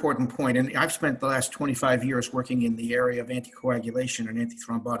very important point, and I've spent the last 25 years working in the area of anticoagulation and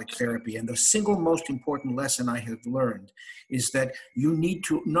antithrombotic therapy, and the single most important lesson I have learned is that you need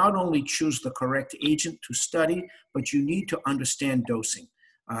to not only choose the correct agent to study, but you need to understand dosing.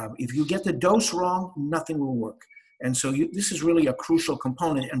 If you get the dose wrong, nothing will work. And so this is really a crucial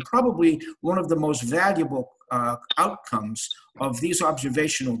component, and probably one of the most valuable outcomes of these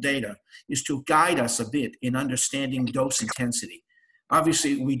observational data is to guide us a bit in understanding dose intensity.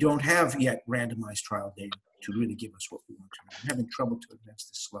 Obviously, we don't have yet randomized trial data to really give us what we want to know. I'm having trouble to advance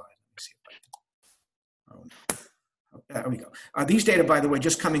this slide. Let me see if I can. Oh, no. There we go. These data, by the way,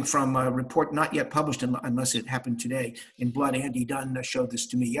 just coming from a report not yet published unless it happened today in Blood. Andy Dunn showed this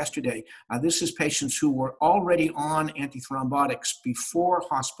to me yesterday. This is patients who were already on antithrombotics before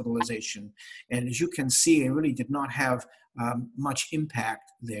hospitalization. And as you can see, it really did not have much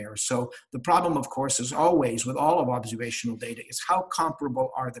impact there. So the problem, of course, is always with all of observational data is how comparable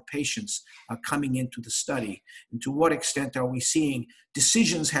are the patients coming into the study, and to what extent are we seeing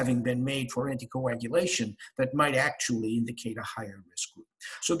decisions having been made for anticoagulation that might actually indicate a higher risk group.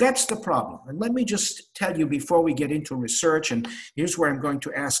 So that's the problem. And let me just tell you before we get into research, and here's where I'm going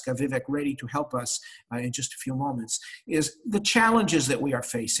to ask Vivek Reddy to help us in just a few moments, is the challenges that we are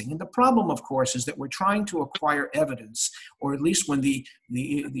facing. And the problem, of course, is that we're trying to acquire evidence, or at least when the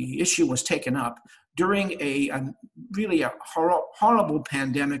issue was taken up, during really a horrible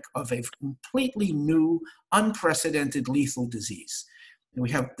pandemic of a completely new, unprecedented lethal disease. And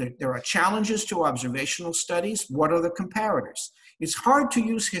there are challenges to observational studies. What are the comparators? It's hard to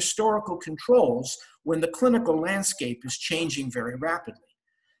use historical controls when the clinical landscape is changing very rapidly.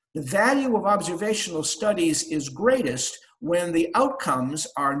 The value of observational studies is greatest when the outcomes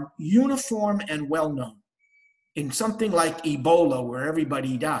are uniform and well-known. In something like Ebola, where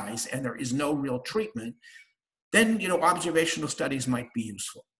everybody dies and there is no real treatment, then observational studies might be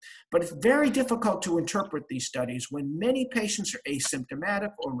useful. But it's very difficult to interpret these studies when many patients are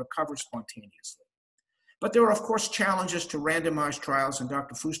asymptomatic or recover spontaneously. But there are, of course, challenges to randomized trials, and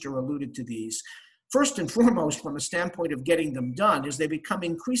Dr. Fuster alluded to these. First and foremost, from a standpoint of getting them done, is they become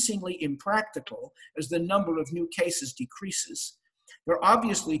increasingly impractical as the number of new cases decreases. They're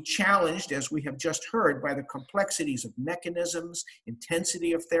obviously challenged, as we have just heard, by the complexities of mechanisms,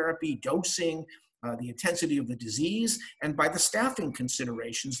 intensity of therapy, dosing, the intensity of the disease, and by the staffing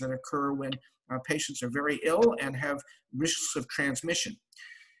considerations that occur when patients are very ill and have risks of transmission.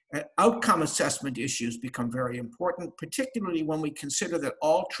 Outcome assessment issues become very important, particularly when we consider that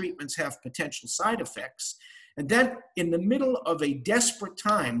all treatments have potential side effects. And then in the middle of a desperate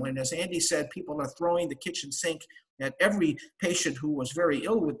time, when, as Andy said, people are throwing the kitchen sink at every patient who was very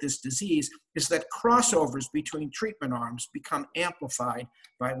ill with this disease, is that crossovers between treatment arms become amplified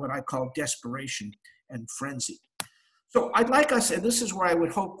by what I call desperation and frenzy. So I'd like us, and this is where I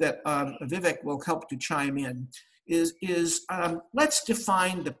would hope that Vivek will help to chime in, let's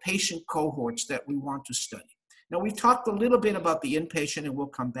define the patient cohorts that we want to study. Now, we've talked a little bit about the inpatient, and we'll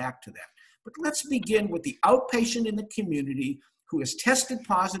come back to that. But let's begin with the outpatient in the community who is tested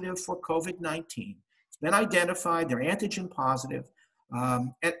positive for COVID-19. It's been identified, they're antigen positive.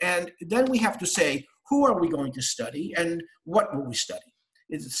 And then we have to say, who are we going to study and what will we study?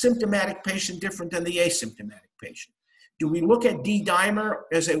 Is the symptomatic patient different than the asymptomatic patient? Do we look at D-dimer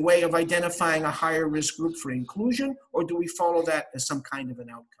as a way of identifying a higher risk group for inclusion, or do we follow that as some kind of an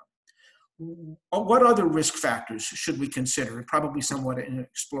outcome? What other risk factors should we consider, probably somewhat in an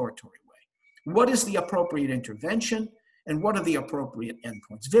exploratory way? What is the appropriate intervention, and what are the appropriate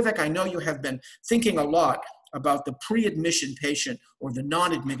endpoints? Vivek, I know you have been thinking a lot about the pre-admission patient or the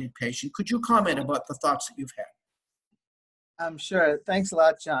non-admitted patient. Could you comment about the thoughts that you've had? Sure. Thanks a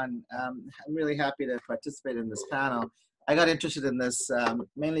lot, John. I'm really happy to participate in this panel. I got interested in this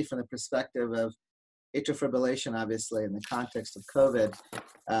mainly from the perspective of atrial fibrillation, obviously, in the context of COVID.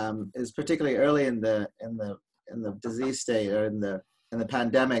 Is particularly early in the disease state, or in the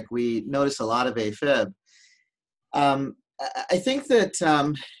pandemic, we noticed a lot of AFib. I think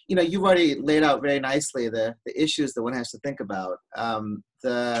that you've already laid out very nicely the issues that one has to think about.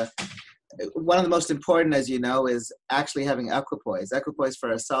 One of the most important, as you know, is actually having equipoise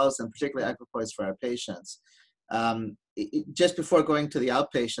for ourselves, and particularly equipoise for our patients. Just before going to the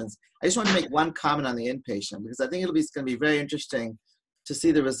outpatients, I just want to make one comment on the inpatient, because I think it's going to be very interesting to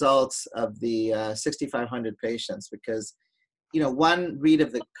see the results of the 6,500 patients, because one read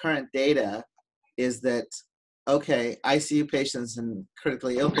of the current data is that, okay, ICU patients and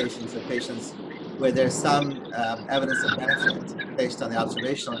critically ill patients are patients where there's some evidence of benefit based on the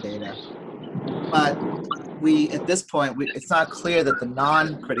observational data. But at this point, it's not clear that the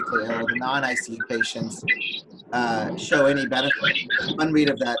non-critically ill, the non-ICU patients show any benefit. One read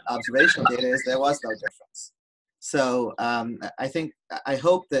of that observational data is there was no difference. So I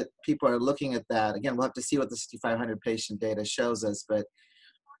hope that people are looking at that. Again, we'll have to see what the 6,500 patient data shows us, but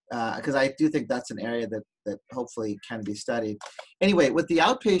because I do think that's an area that hopefully can be studied. Anyway, with the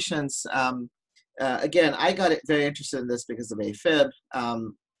outpatients, again, I got very interested in this because of AFib.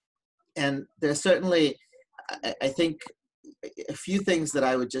 And there's certainly, I think, a few things that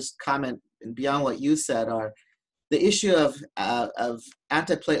I would just comment beyond what you said are the issue of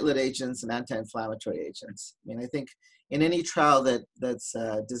antiplatelet agents and anti-inflammatory agents. I mean, I think in any trial that's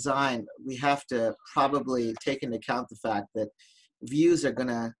designed, we have to probably take into account the fact that views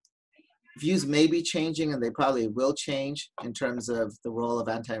may be changing, and they probably will change in terms of the role of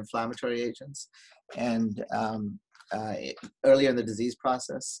anti-inflammatory agents and earlier in the disease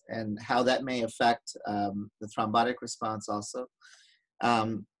process, and how that may affect the thrombotic response also.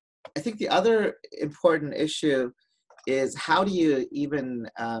 I think the other important issue is how do you even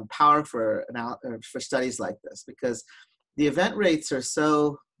power for studies like this, because the event rates are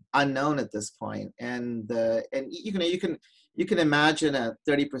so unknown at this point, and you can imagine a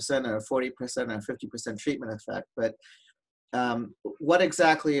 30% or 40% or 50% treatment effect, but what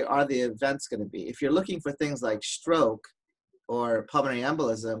exactly are the events going to be? If you're looking for things like stroke or pulmonary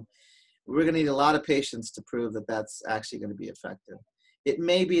embolism, we're going to need a lot of patients to prove that that's actually going to be effective. It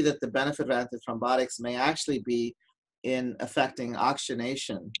may be that the benefit of antithrombotics may actually be in affecting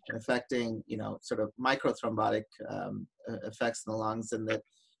oxygenation and affecting, sort of microthrombotic effects in the lungs, and that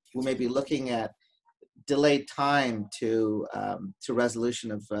we may be looking at delayed time to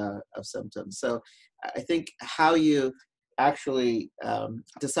resolution of symptoms. So I think how you actually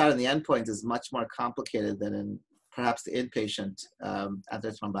decide on the endpoints is much more complicated than in perhaps the inpatient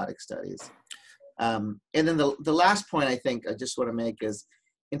antithrombotic studies. And then the last point I think I just want to make is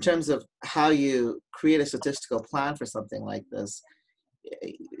in terms of how you create a statistical plan for something like this,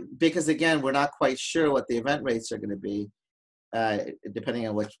 because again, we're not quite sure what the event rates are going to be, depending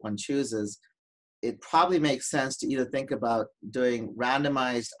on which one chooses. It probably makes sense to either think about doing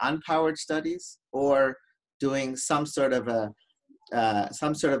randomized unpowered studies or doing some sort of a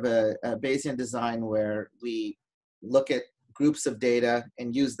Bayesian design where we look at groups of data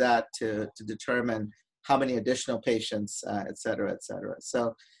and use that to determine how many additional patients, et cetera, et cetera.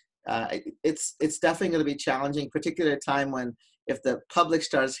 So it's definitely going to be challenging, particularly at a time when if the public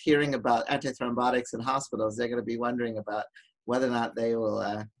starts hearing about antithrombotics in hospitals, they're going to be wondering about whether or not they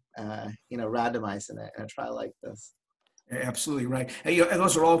will randomize in a trial like this. Absolutely right. And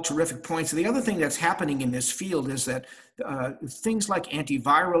those are all terrific points. The other thing that's happening in this field is that things like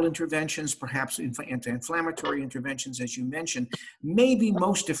antiviral interventions, perhaps anti-inflammatory interventions, as you mentioned, may be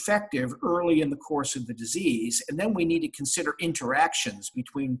most effective early in the course of the disease. And then we need to consider interactions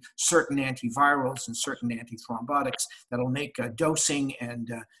between certain antivirals and certain antithrombotics that'll make dosing and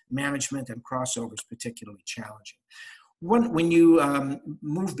management and crossovers particularly challenging. When you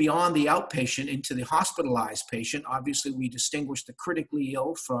move beyond the outpatient into the hospitalized patient, obviously we distinguish the critically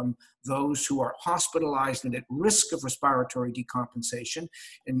ill from those who are hospitalized and at risk of respiratory decompensation.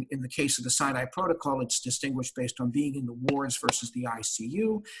 In the case of the Sinai protocol, it's distinguished based on being in the wards versus the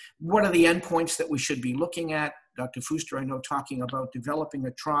ICU. What are the endpoints that we should be looking at? Dr. Fuster, I know, talking about developing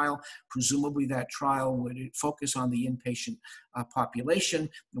a trial. Presumably that trial would focus on the inpatient population.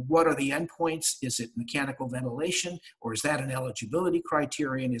 What are the endpoints? Is it mechanical ventilation, or is that an eligibility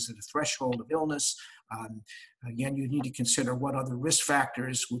criterion? Is it a threshold of illness? Again, you need to consider what other risk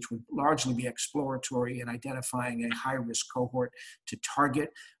factors, which would largely be exploratory in identifying a high-risk cohort to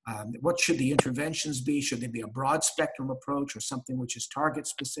target. What should the interventions be? Should they be a broad spectrum approach or something which is target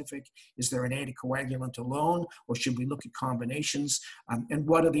specific? Is there an anticoagulant alone, or should we look at combinations? And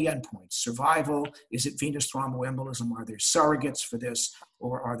what are the endpoints? Survival? Is it venous thromboembolism? Are there surrogates for this,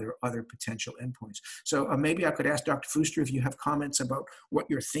 or are there other potential endpoints? So maybe I could ask Dr. Fuster if you have comments about what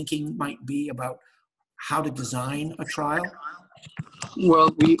your thinking might be about how to design a trial. Well,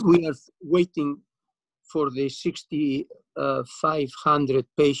 we are waiting for the 6,500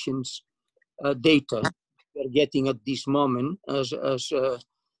 patients data we're getting at this moment, as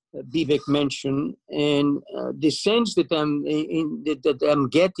Vivek mentioned, and the sense that I'm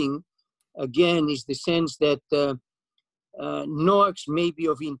getting again is the sense that NOACs may be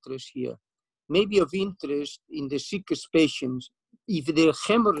of interest here, maybe of interest in the sickest patients if their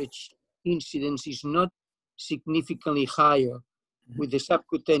hemorrhage incidence is not significantly higher with the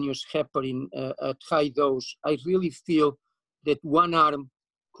subcutaneous heparin at high dose. I really feel that one arm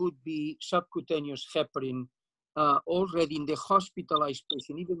could be subcutaneous heparin already in the hospitalized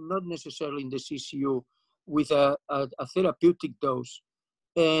patient, even not necessarily in the CCU, with a therapeutic dose.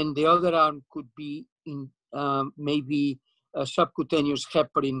 And the other arm could be in maybe a subcutaneous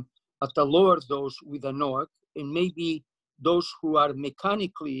heparin at a lower dose with a NOAC, and maybe those who are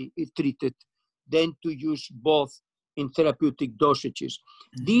mechanically treated, then to use both in therapeutic dosages.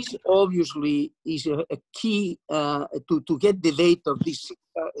 This obviously is a key to get the data of this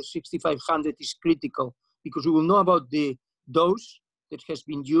 6,500 is critical, because we will know about the dose that has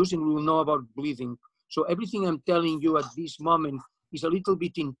been used and we will know about bleeding. So everything I'm telling you at this moment is a little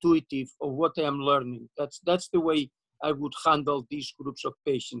bit intuitive of what I am learning. That's the way I would handle these groups of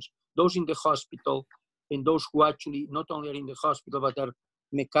patients, those in the hospital and those who actually not only are in the hospital but are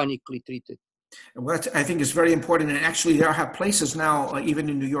mechanically treated. What I think is very important, and actually there are places now, even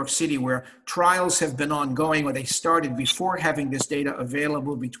in New York City, where trials have been ongoing, or they started before having this data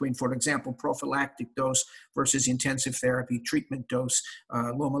available between, for example, prophylactic dose versus intensive therapy, treatment dose,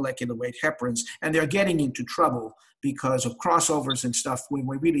 low molecular weight heparins, and they're getting into trouble because of crossovers and stuff when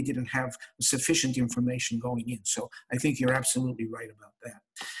we really didn't have sufficient information going in. So I think you're absolutely right about that.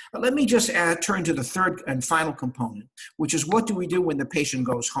 But let me just turn to the third and final component, which is what do we do when the patient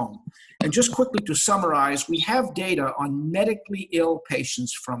goes home? And just quickly to summarize, we have data on medically ill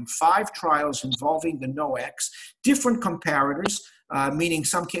patients from 5 trials involving the NOACs, different comparators, meaning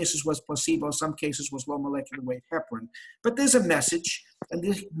some cases was placebo, some cases was low molecular weight heparin. But there's a message, and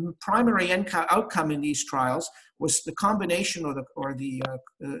the primary outcome in these trials was the combination or the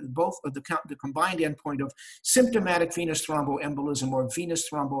combined endpoint of symptomatic venous thromboembolism or venous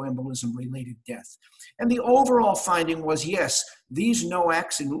thromboembolism related death. And the overall finding was, yes, these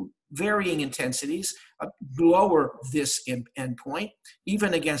NOACs in varying intensities lower this endpoint,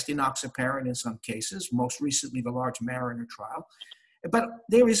 even against enoxaparin in some cases, most recently the large Mariner trial. But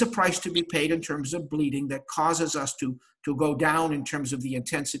there is a price to be paid in terms of bleeding that causes us to go down in terms of the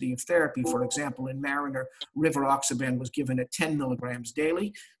intensity of therapy. For example, in Mariner, rivaroxaban was given at 10 milligrams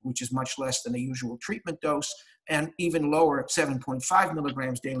daily, which is much less than a usual treatment dose, and even lower at 7.5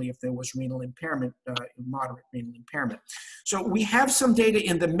 milligrams daily if there was renal impairment, moderate renal impairment. So we have some data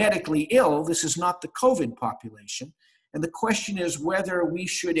in the medically ill. This is not the COVID population. And the question is whether we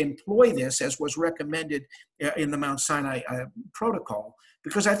should employ this as was recommended in the Mount Sinai protocol,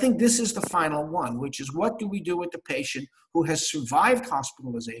 because I think this is the final one, which is what do we do with the patient who has survived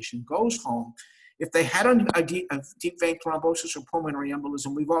hospitalization, goes home? If they had a deep vein thrombosis or pulmonary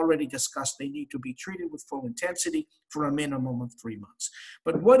embolism, we've already discussed they need to be treated with full intensity for a minimum of 3 months.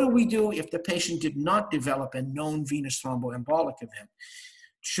 But what do we do if the patient did not develop a known venous thromboembolic event?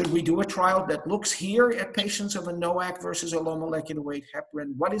 Should we do a trial that looks here at patients of a NOAC versus a low molecular weight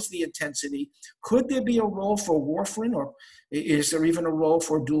heparin? What is the intensity? Could there be a role for warfarin, or is there even a role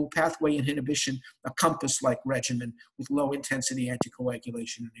for dual pathway inhibition, a compass-like regimen with low intensity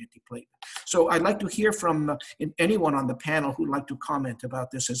anticoagulation and antiplatelet? So I'd like to hear from anyone on the panel who'd like to comment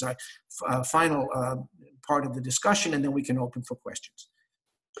about this as a final part of the discussion, and then we can open for questions.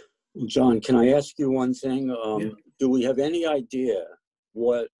 John, can I ask you one thing? Do we have any idea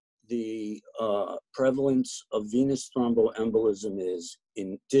what the prevalence of venous thromboembolism is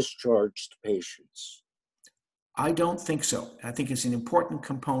in discharged patients? I don't think so. I think it's an important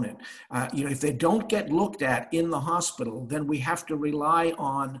component. If they don't get looked at in the hospital, then we have to rely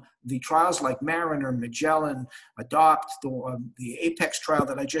on the trials like Mariner, Magellan, Adopt, the Apex trial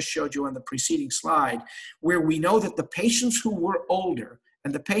that I just showed you on the preceding slide, where we know that the patients who were older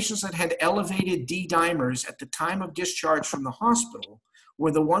and the patients that had elevated D-dimers at the time of discharge from the hospital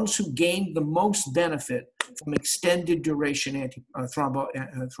were the ones who gained the most benefit from extended duration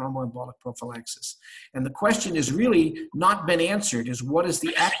thromboembolic prophylaxis. And the question is really not been answered, is what is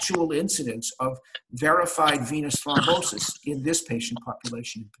the actual incidence of verified venous thrombosis in this patient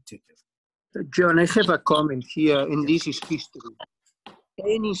population in particular? John, I have a comment here, and this is history.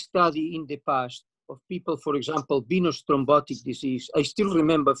 Any study in the past of people, for example, venous thrombotic disease, I still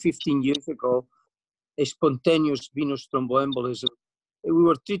remember 15 years ago, a spontaneous venous thromboembolism. We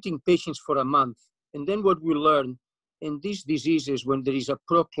were treating patients for a month. And then what we learned, in these diseases, when there is a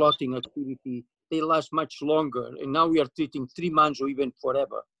pro-clotting activity, they last much longer. And now we are treating 3 months or even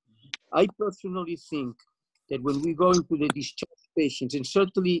forever. I personally think that when we go into the discharged patients, and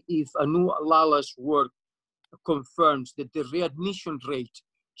certainly if Anu Lala's work confirms that the readmission rate,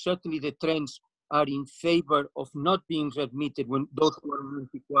 certainly the trends are in favor of not being readmitted when those who are on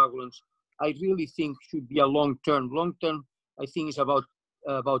anticoagulants, I really think should be a long-term. Long-term, I think, is about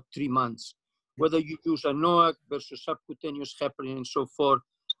 3 months. Whether you use a NOAC versus subcutaneous heparin and so forth,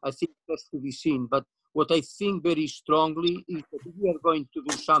 I think that's to be seen. But what I think very strongly is that if we are going to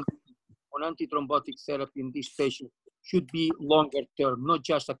do something on antithrombotic therapy in these patients, should be longer term, not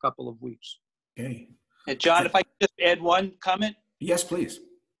just a couple of weeks. Okay. And John, if I could just add one comment. Yes, please.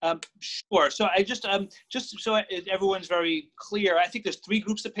 Sure. So I just so everyone's very clear, I think there's 3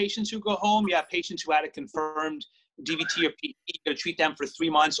 groups of patients who go home. You have patients who had a confirmed DVT or PE, you're going to treat them for 3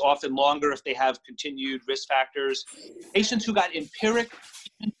 months, often longer if they have continued risk factors. Patients who got empiric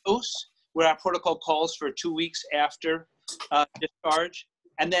treatment dose, where our protocol calls for 2 weeks after discharge.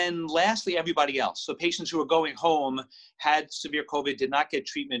 And then lastly, everybody else. So patients who are going home, had severe COVID, did not get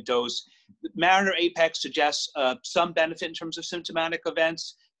treatment dose. Mariner Apex suggests some benefit in terms of symptomatic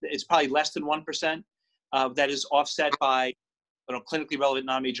events. It's probably less than 1%. That is offset by clinically relevant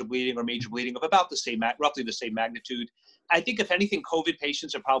non-major bleeding or major bleeding of about the same, roughly the same magnitude. I think if anything, COVID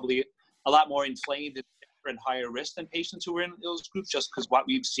patients are probably a lot more inflamed and higher risk than patients who were in those groups, just because what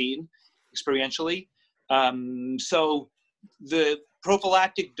we've seen experientially. So the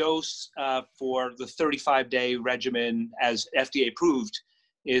prophylactic dose for the 35-day regimen as FDA approved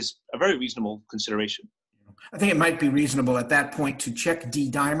is a very reasonable consideration. I think it might be reasonable at that point to check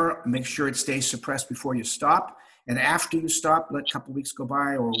D-dimer, make sure it stays suppressed before you stop. And after you stop, let a couple of weeks go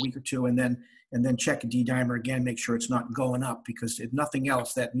by or a week or two, and then check a D-dimer again, make sure it's not going up, because if nothing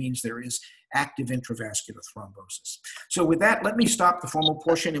else, that means there is active intravascular thrombosis. So with that, let me stop the formal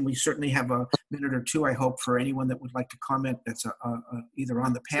portion, and we certainly have a minute or two, I hope, for anyone that would like to comment that's either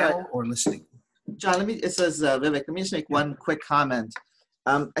on the panel or listening. John, it says, Vivek, let me just make one quick comment.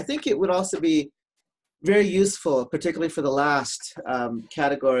 I think it would also be very useful, particularly for the last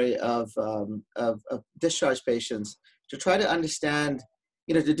category of discharge patients, to try to understand,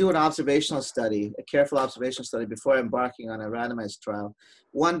 to do an observational study, a careful observational study before embarking on a randomized trial.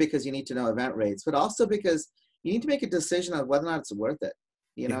 One, because you need to know event rates, but also because you need to make a decision on whether or not it's worth it.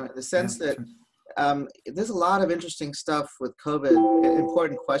 In the sense that there's a lot of interesting stuff with COVID,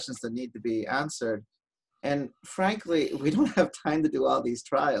 important questions that need to be answered. And frankly, we don't have time to do all these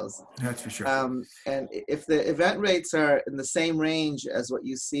trials. That's for sure. And if the event rates are in the same range as what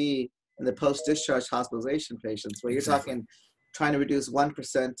you see in the post-discharge hospitalization patients, where you're talking trying to reduce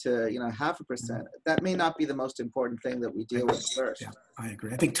 1% to 0.5%, that may not be the most important thing that we deal with first. Yeah, I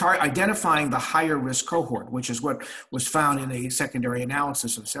agree. I think identifying the higher risk cohort, which is what was found in a secondary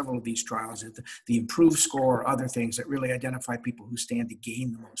analysis of several of these trials, the improved score or other things that really identify people who stand to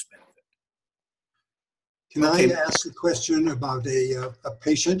gain the most benefit. Can I ask a question about a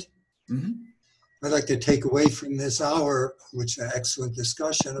patient? Mm-hmm. I'd like to take away from this hour, which is an excellent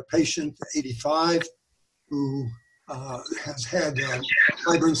discussion, a patient, 85, who has had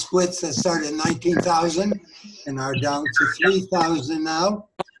fibrin splits that started at 19,000 and are down to 3,000 now.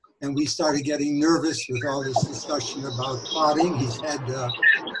 and we started getting nervous with all this discussion about clotting. He's had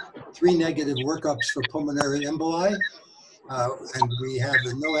 3 negative workups for pulmonary emboli, and we have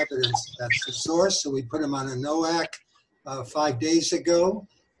no evidence that's the source, so we put him on a NOAC 5 days ago,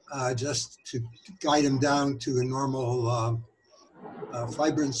 just to guide him down to a normal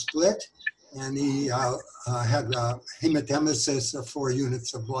fibrin split, and he had hematemesis of 4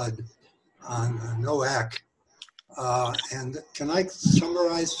 units of blood on NOAC. And can I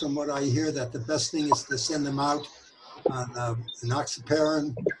summarize from what I hear that the best thing is to send them out on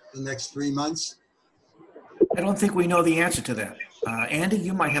enoxaparin the next 3 months? I don't think we know the answer to that. Andy,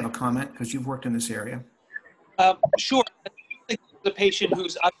 you might have a comment because you've worked in this area. Sure. I think the patient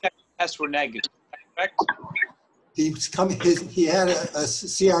whose objective tests were negative, correct? He had a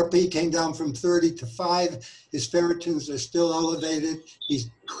CRP, came down from 30 to 5. His ferritins are still elevated. He's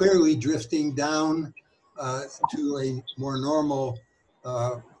clearly drifting down to a more normal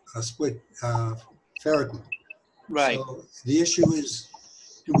split ferritin. Right. So the issue is,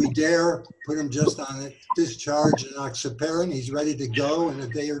 do we dare put him just on a discharge and enoxaparin? He's ready to go in a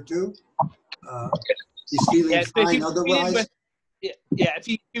day or two. He's feeling fine otherwise. If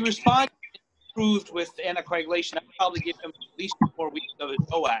he responds improved with anticoagulation, I'd probably give him at least 4 weeks of a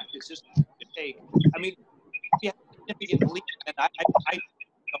NOAC. It's just a take. I mean, if you have significant bleeding, and I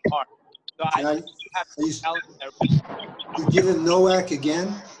apart. So I have to challenge that. You give him NOAC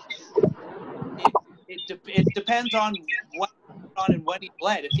again? It depends on what on and when he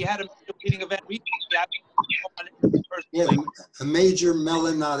bled. If he had a bleeding event recently, a major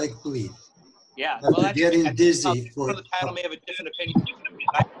melanotic bleed. Yeah, after getting dizzy. For the panel may have a different opinion.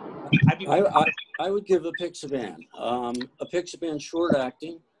 I would give apixaban. Apixaban short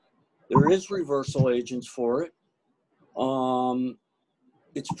acting. There is reversal agents for it.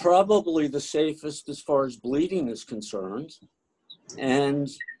 It's probably the safest as far as bleeding is concerned, and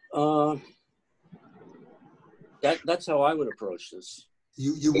that's how I would approach this.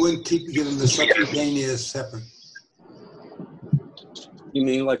 You wouldn't keep giving the subcutaneous heparin. You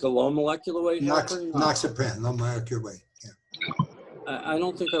mean like a low molecular weight heparin? Noxaparin, low molecular weight. Yeah. I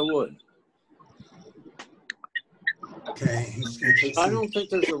don't think I would. Okay. I don't think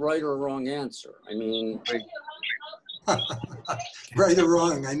there's a right or wrong answer. I mean, right or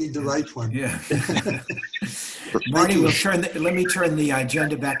wrong, I need the right one. Yeah. Marty, let me turn the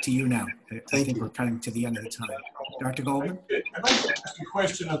agenda back to you now. I think we're coming to the end of the time. Dr. Goldman? I'd like to ask a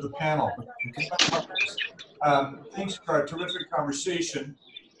question of the panel. Thanks for a terrific conversation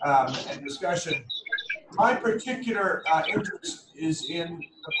and discussion. My particular interest is in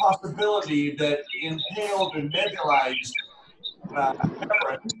the possibility that inhaled and nebulized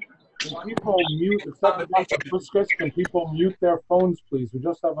heparin. Can people mute, can people mute their phones, please? We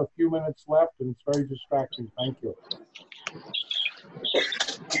just have a few minutes left and it's very distracting. Thank you.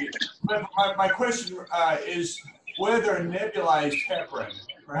 My question is whether nebulized heparin,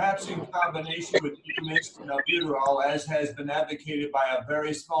 perhaps in combination with Eucamist and albuterol, as has been advocated by a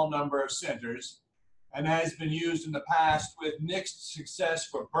very small number of centers, and has been used in the past with mixed success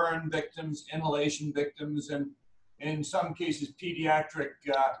for burn victims, inhalation victims, and in some cases pediatric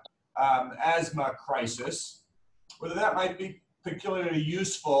asthma crisis, whether that might be peculiarly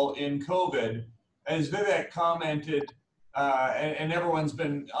useful in COVID. As Vivek commented, and everyone's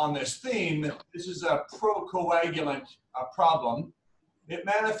been on this theme, this is a procoagulant problem. It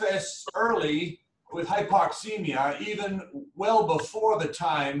manifests early with hypoxemia, even well before the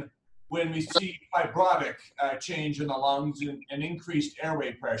time when we see fibrotic change in the lungs and increased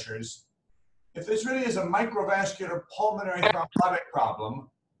airway pressures. If this really is a microvascular pulmonary thrombotic problem,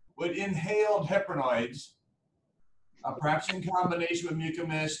 would inhaled heparinoids, perhaps in combination with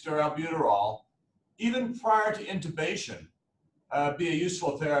Eucamist or albuterol, even prior to intubation, be a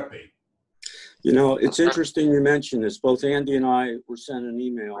useful therapy? You know, it's interesting you mentioned this. Both Andy and I were sent an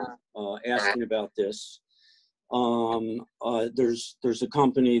email asking about this. There's a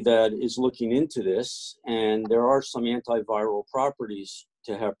company that is looking into this, and there are some antiviral properties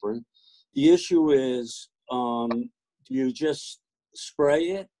to heparin. The issue is, do you just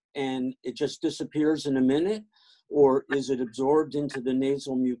spray it and it just disappears in a minute, or is it absorbed into the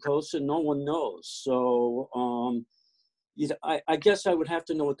nasal mucosa? No one knows. So I guess I would have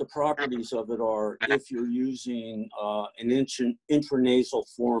to know what the properties of it are if you're using an intranasal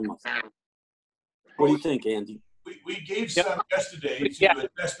form of it. What do you think, Andy? We gave some yesterday to a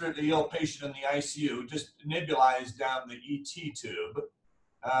desperately ill patient in the ICU, just nebulized down the ET tube.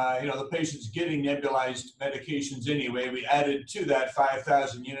 You know, the patient's getting nebulized medications anyway. We added to that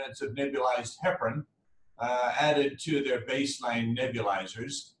 5,000 units of nebulized heparin, added to their baseline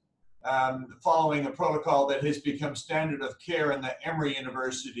nebulizers. following a protocol that has become standard of care in the Emory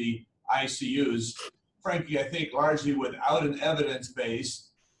University ICUs. Frankly, I think largely without an evidence base,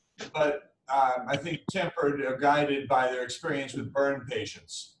 but I think tempered or guided by their experience with burn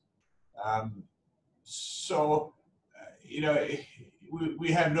patients.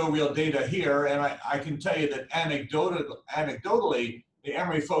 We have no real data here, and I can tell you that anecdotally, the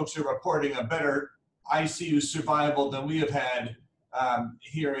Emory folks are reporting a better ICU survival than we have had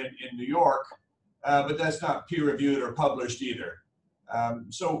here in New York, but that's not peer-reviewed or published either.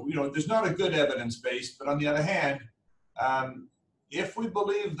 There's not a good evidence base, but on the other hand, if we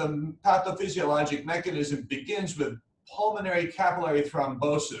believe the pathophysiologic mechanism begins with pulmonary capillary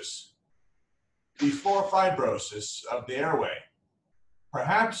thrombosis before fibrosis of the airway,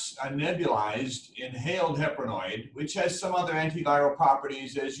 perhaps a nebulized inhaled heparinoid, which has some other antiviral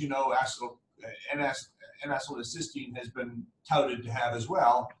properties, as you know, N-acetylcysteine has been touted to have as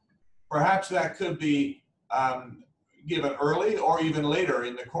well. Perhaps that could be given early or even later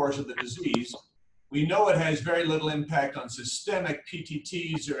in the course of the disease. We know it has very little impact on systemic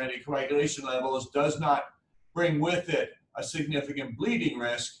PTTs or anticoagulation levels, does not bring with it a significant bleeding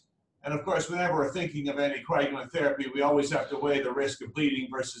risk. And of course, whenever we're thinking of anticoagulant therapy, we always have to weigh the risk of bleeding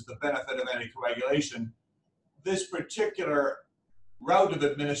versus the benefit of anticoagulation. This particular route of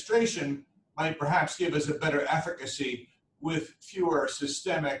administration might perhaps give us a better efficacy with fewer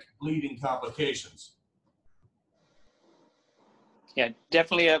systemic bleeding complications. Yeah,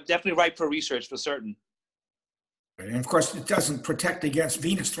 definitely ripe for research for certain. And of course, it doesn't protect against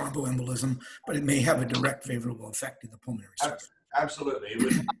venous thromboembolism, but it may have a direct favorable effect in the pulmonary system. Absolutely. It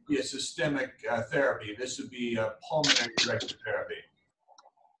would not be a systemic therapy. This would be a pulmonary directed therapy.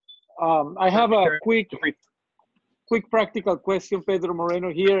 I have a quick practical question, Pedro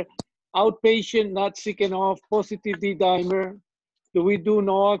Moreno here. Outpatient, not sick enough, positive D-dimer. Do we do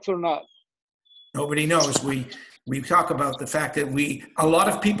NOACs or not? Nobody knows. We talk about the fact that a lot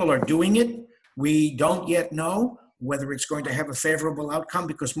of people are doing it. We don't yet know whether it's going to have a favorable outcome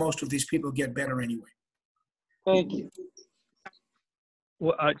because most of these people get better anyway. Thank you.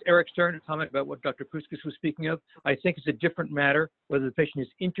 Well, Eric Stern, a comment about what Dr. Puskas was speaking of. I think it's a different matter whether the patient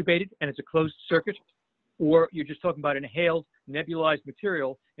is intubated and it's a closed circuit, or you're just talking about inhaled nebulized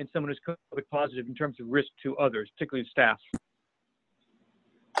material in someone who's COVID positive in terms of risk to others, particularly staff.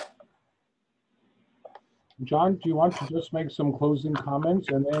 John, do you want to just make some closing comments?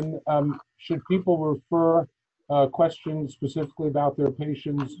 And then should people refer questions specifically about their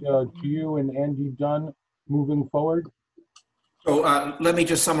patients to you and Andy Dunn moving forward? So let me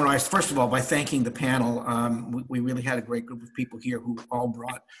just summarize, first of all, by thanking the panel. We really had a great group of people here who all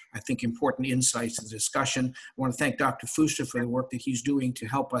brought, I think, important insights to the discussion. I want to thank Dr. Fuster for the work that he's doing to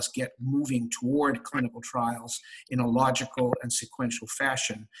help us get moving toward clinical trials in a logical and sequential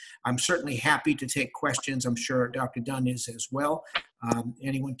fashion. I'm certainly happy to take questions. I'm sure Dr. Dunn is as well.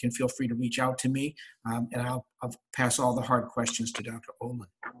 Anyone can feel free to reach out to me, and I'll pass all the hard questions to Dr. Olin.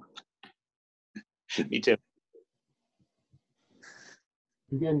 Me too.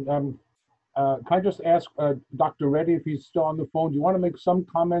 Again, can I just ask Dr. Reddy if he's still on the phone? Do you want to make some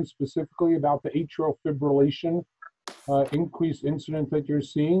comments specifically about the atrial fibrillation increased incidence that you're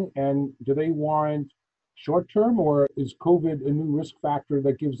seeing? And do they warrant short-term, or is COVID a new risk factor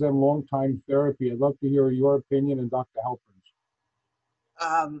that gives them long-time therapy? I'd love to hear your opinion and Dr. Halperin's.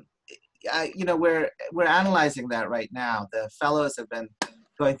 We're analyzing that right now. The fellows have been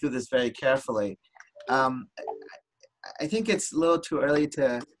going through this very carefully. I think it's a little too early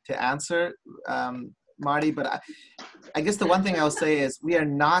to answer, Marty, but I guess the one thing I'll say is we are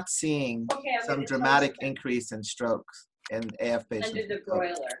not seeing some dramatic increase in strokes in AF patients,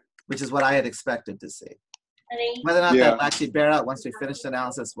 which is what I had expected to see. Whether or not that will actually bear out once we finish the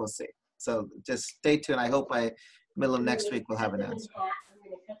analysis, we'll see. So just stay tuned. I hope by middle of next week we'll have an answer.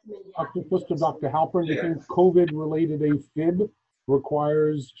 Dr. Fuster, Dr. Halperin, do you think COVID-related AFib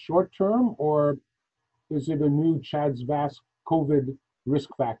requires short-term, or is it a new CHADS-VASc COVID risk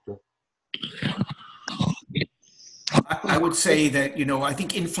factor? I would say that, I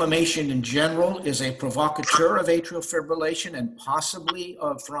think inflammation in general is a provocateur of atrial fibrillation and possibly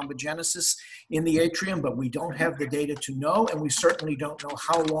of thrombogenesis in the atrium, but we don't have the data to know, and we certainly don't know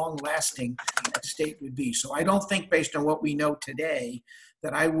how long lasting that state would be. So I don't think, based on what we know today,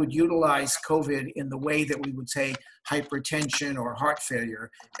 that I would utilize COVID in the way that we would say hypertension or heart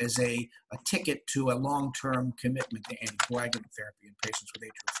failure as a ticket to a long-term commitment to anticoagulant therapy in patients with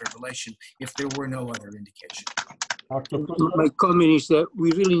atrial fibrillation if there were no other indication. My comment is that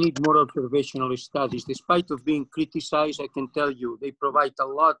we really need more observational studies. Despite of being criticized, I can tell you they provide a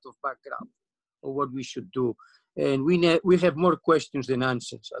lot of background of what we should do. And we have more questions than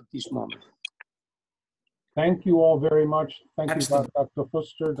answers at this moment. Thank you all very much. Thank Excellent. you, Dr.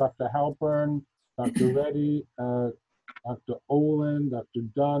 Fuster, Dr. Halperin, Dr. Reddy, Dr. Olin, Dr.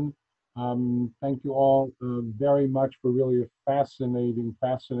 Dunn. Thank you all very much for really a fascinating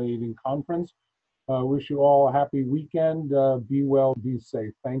conference. Wish you all a happy weekend. Be well, be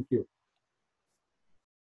safe. Thank you.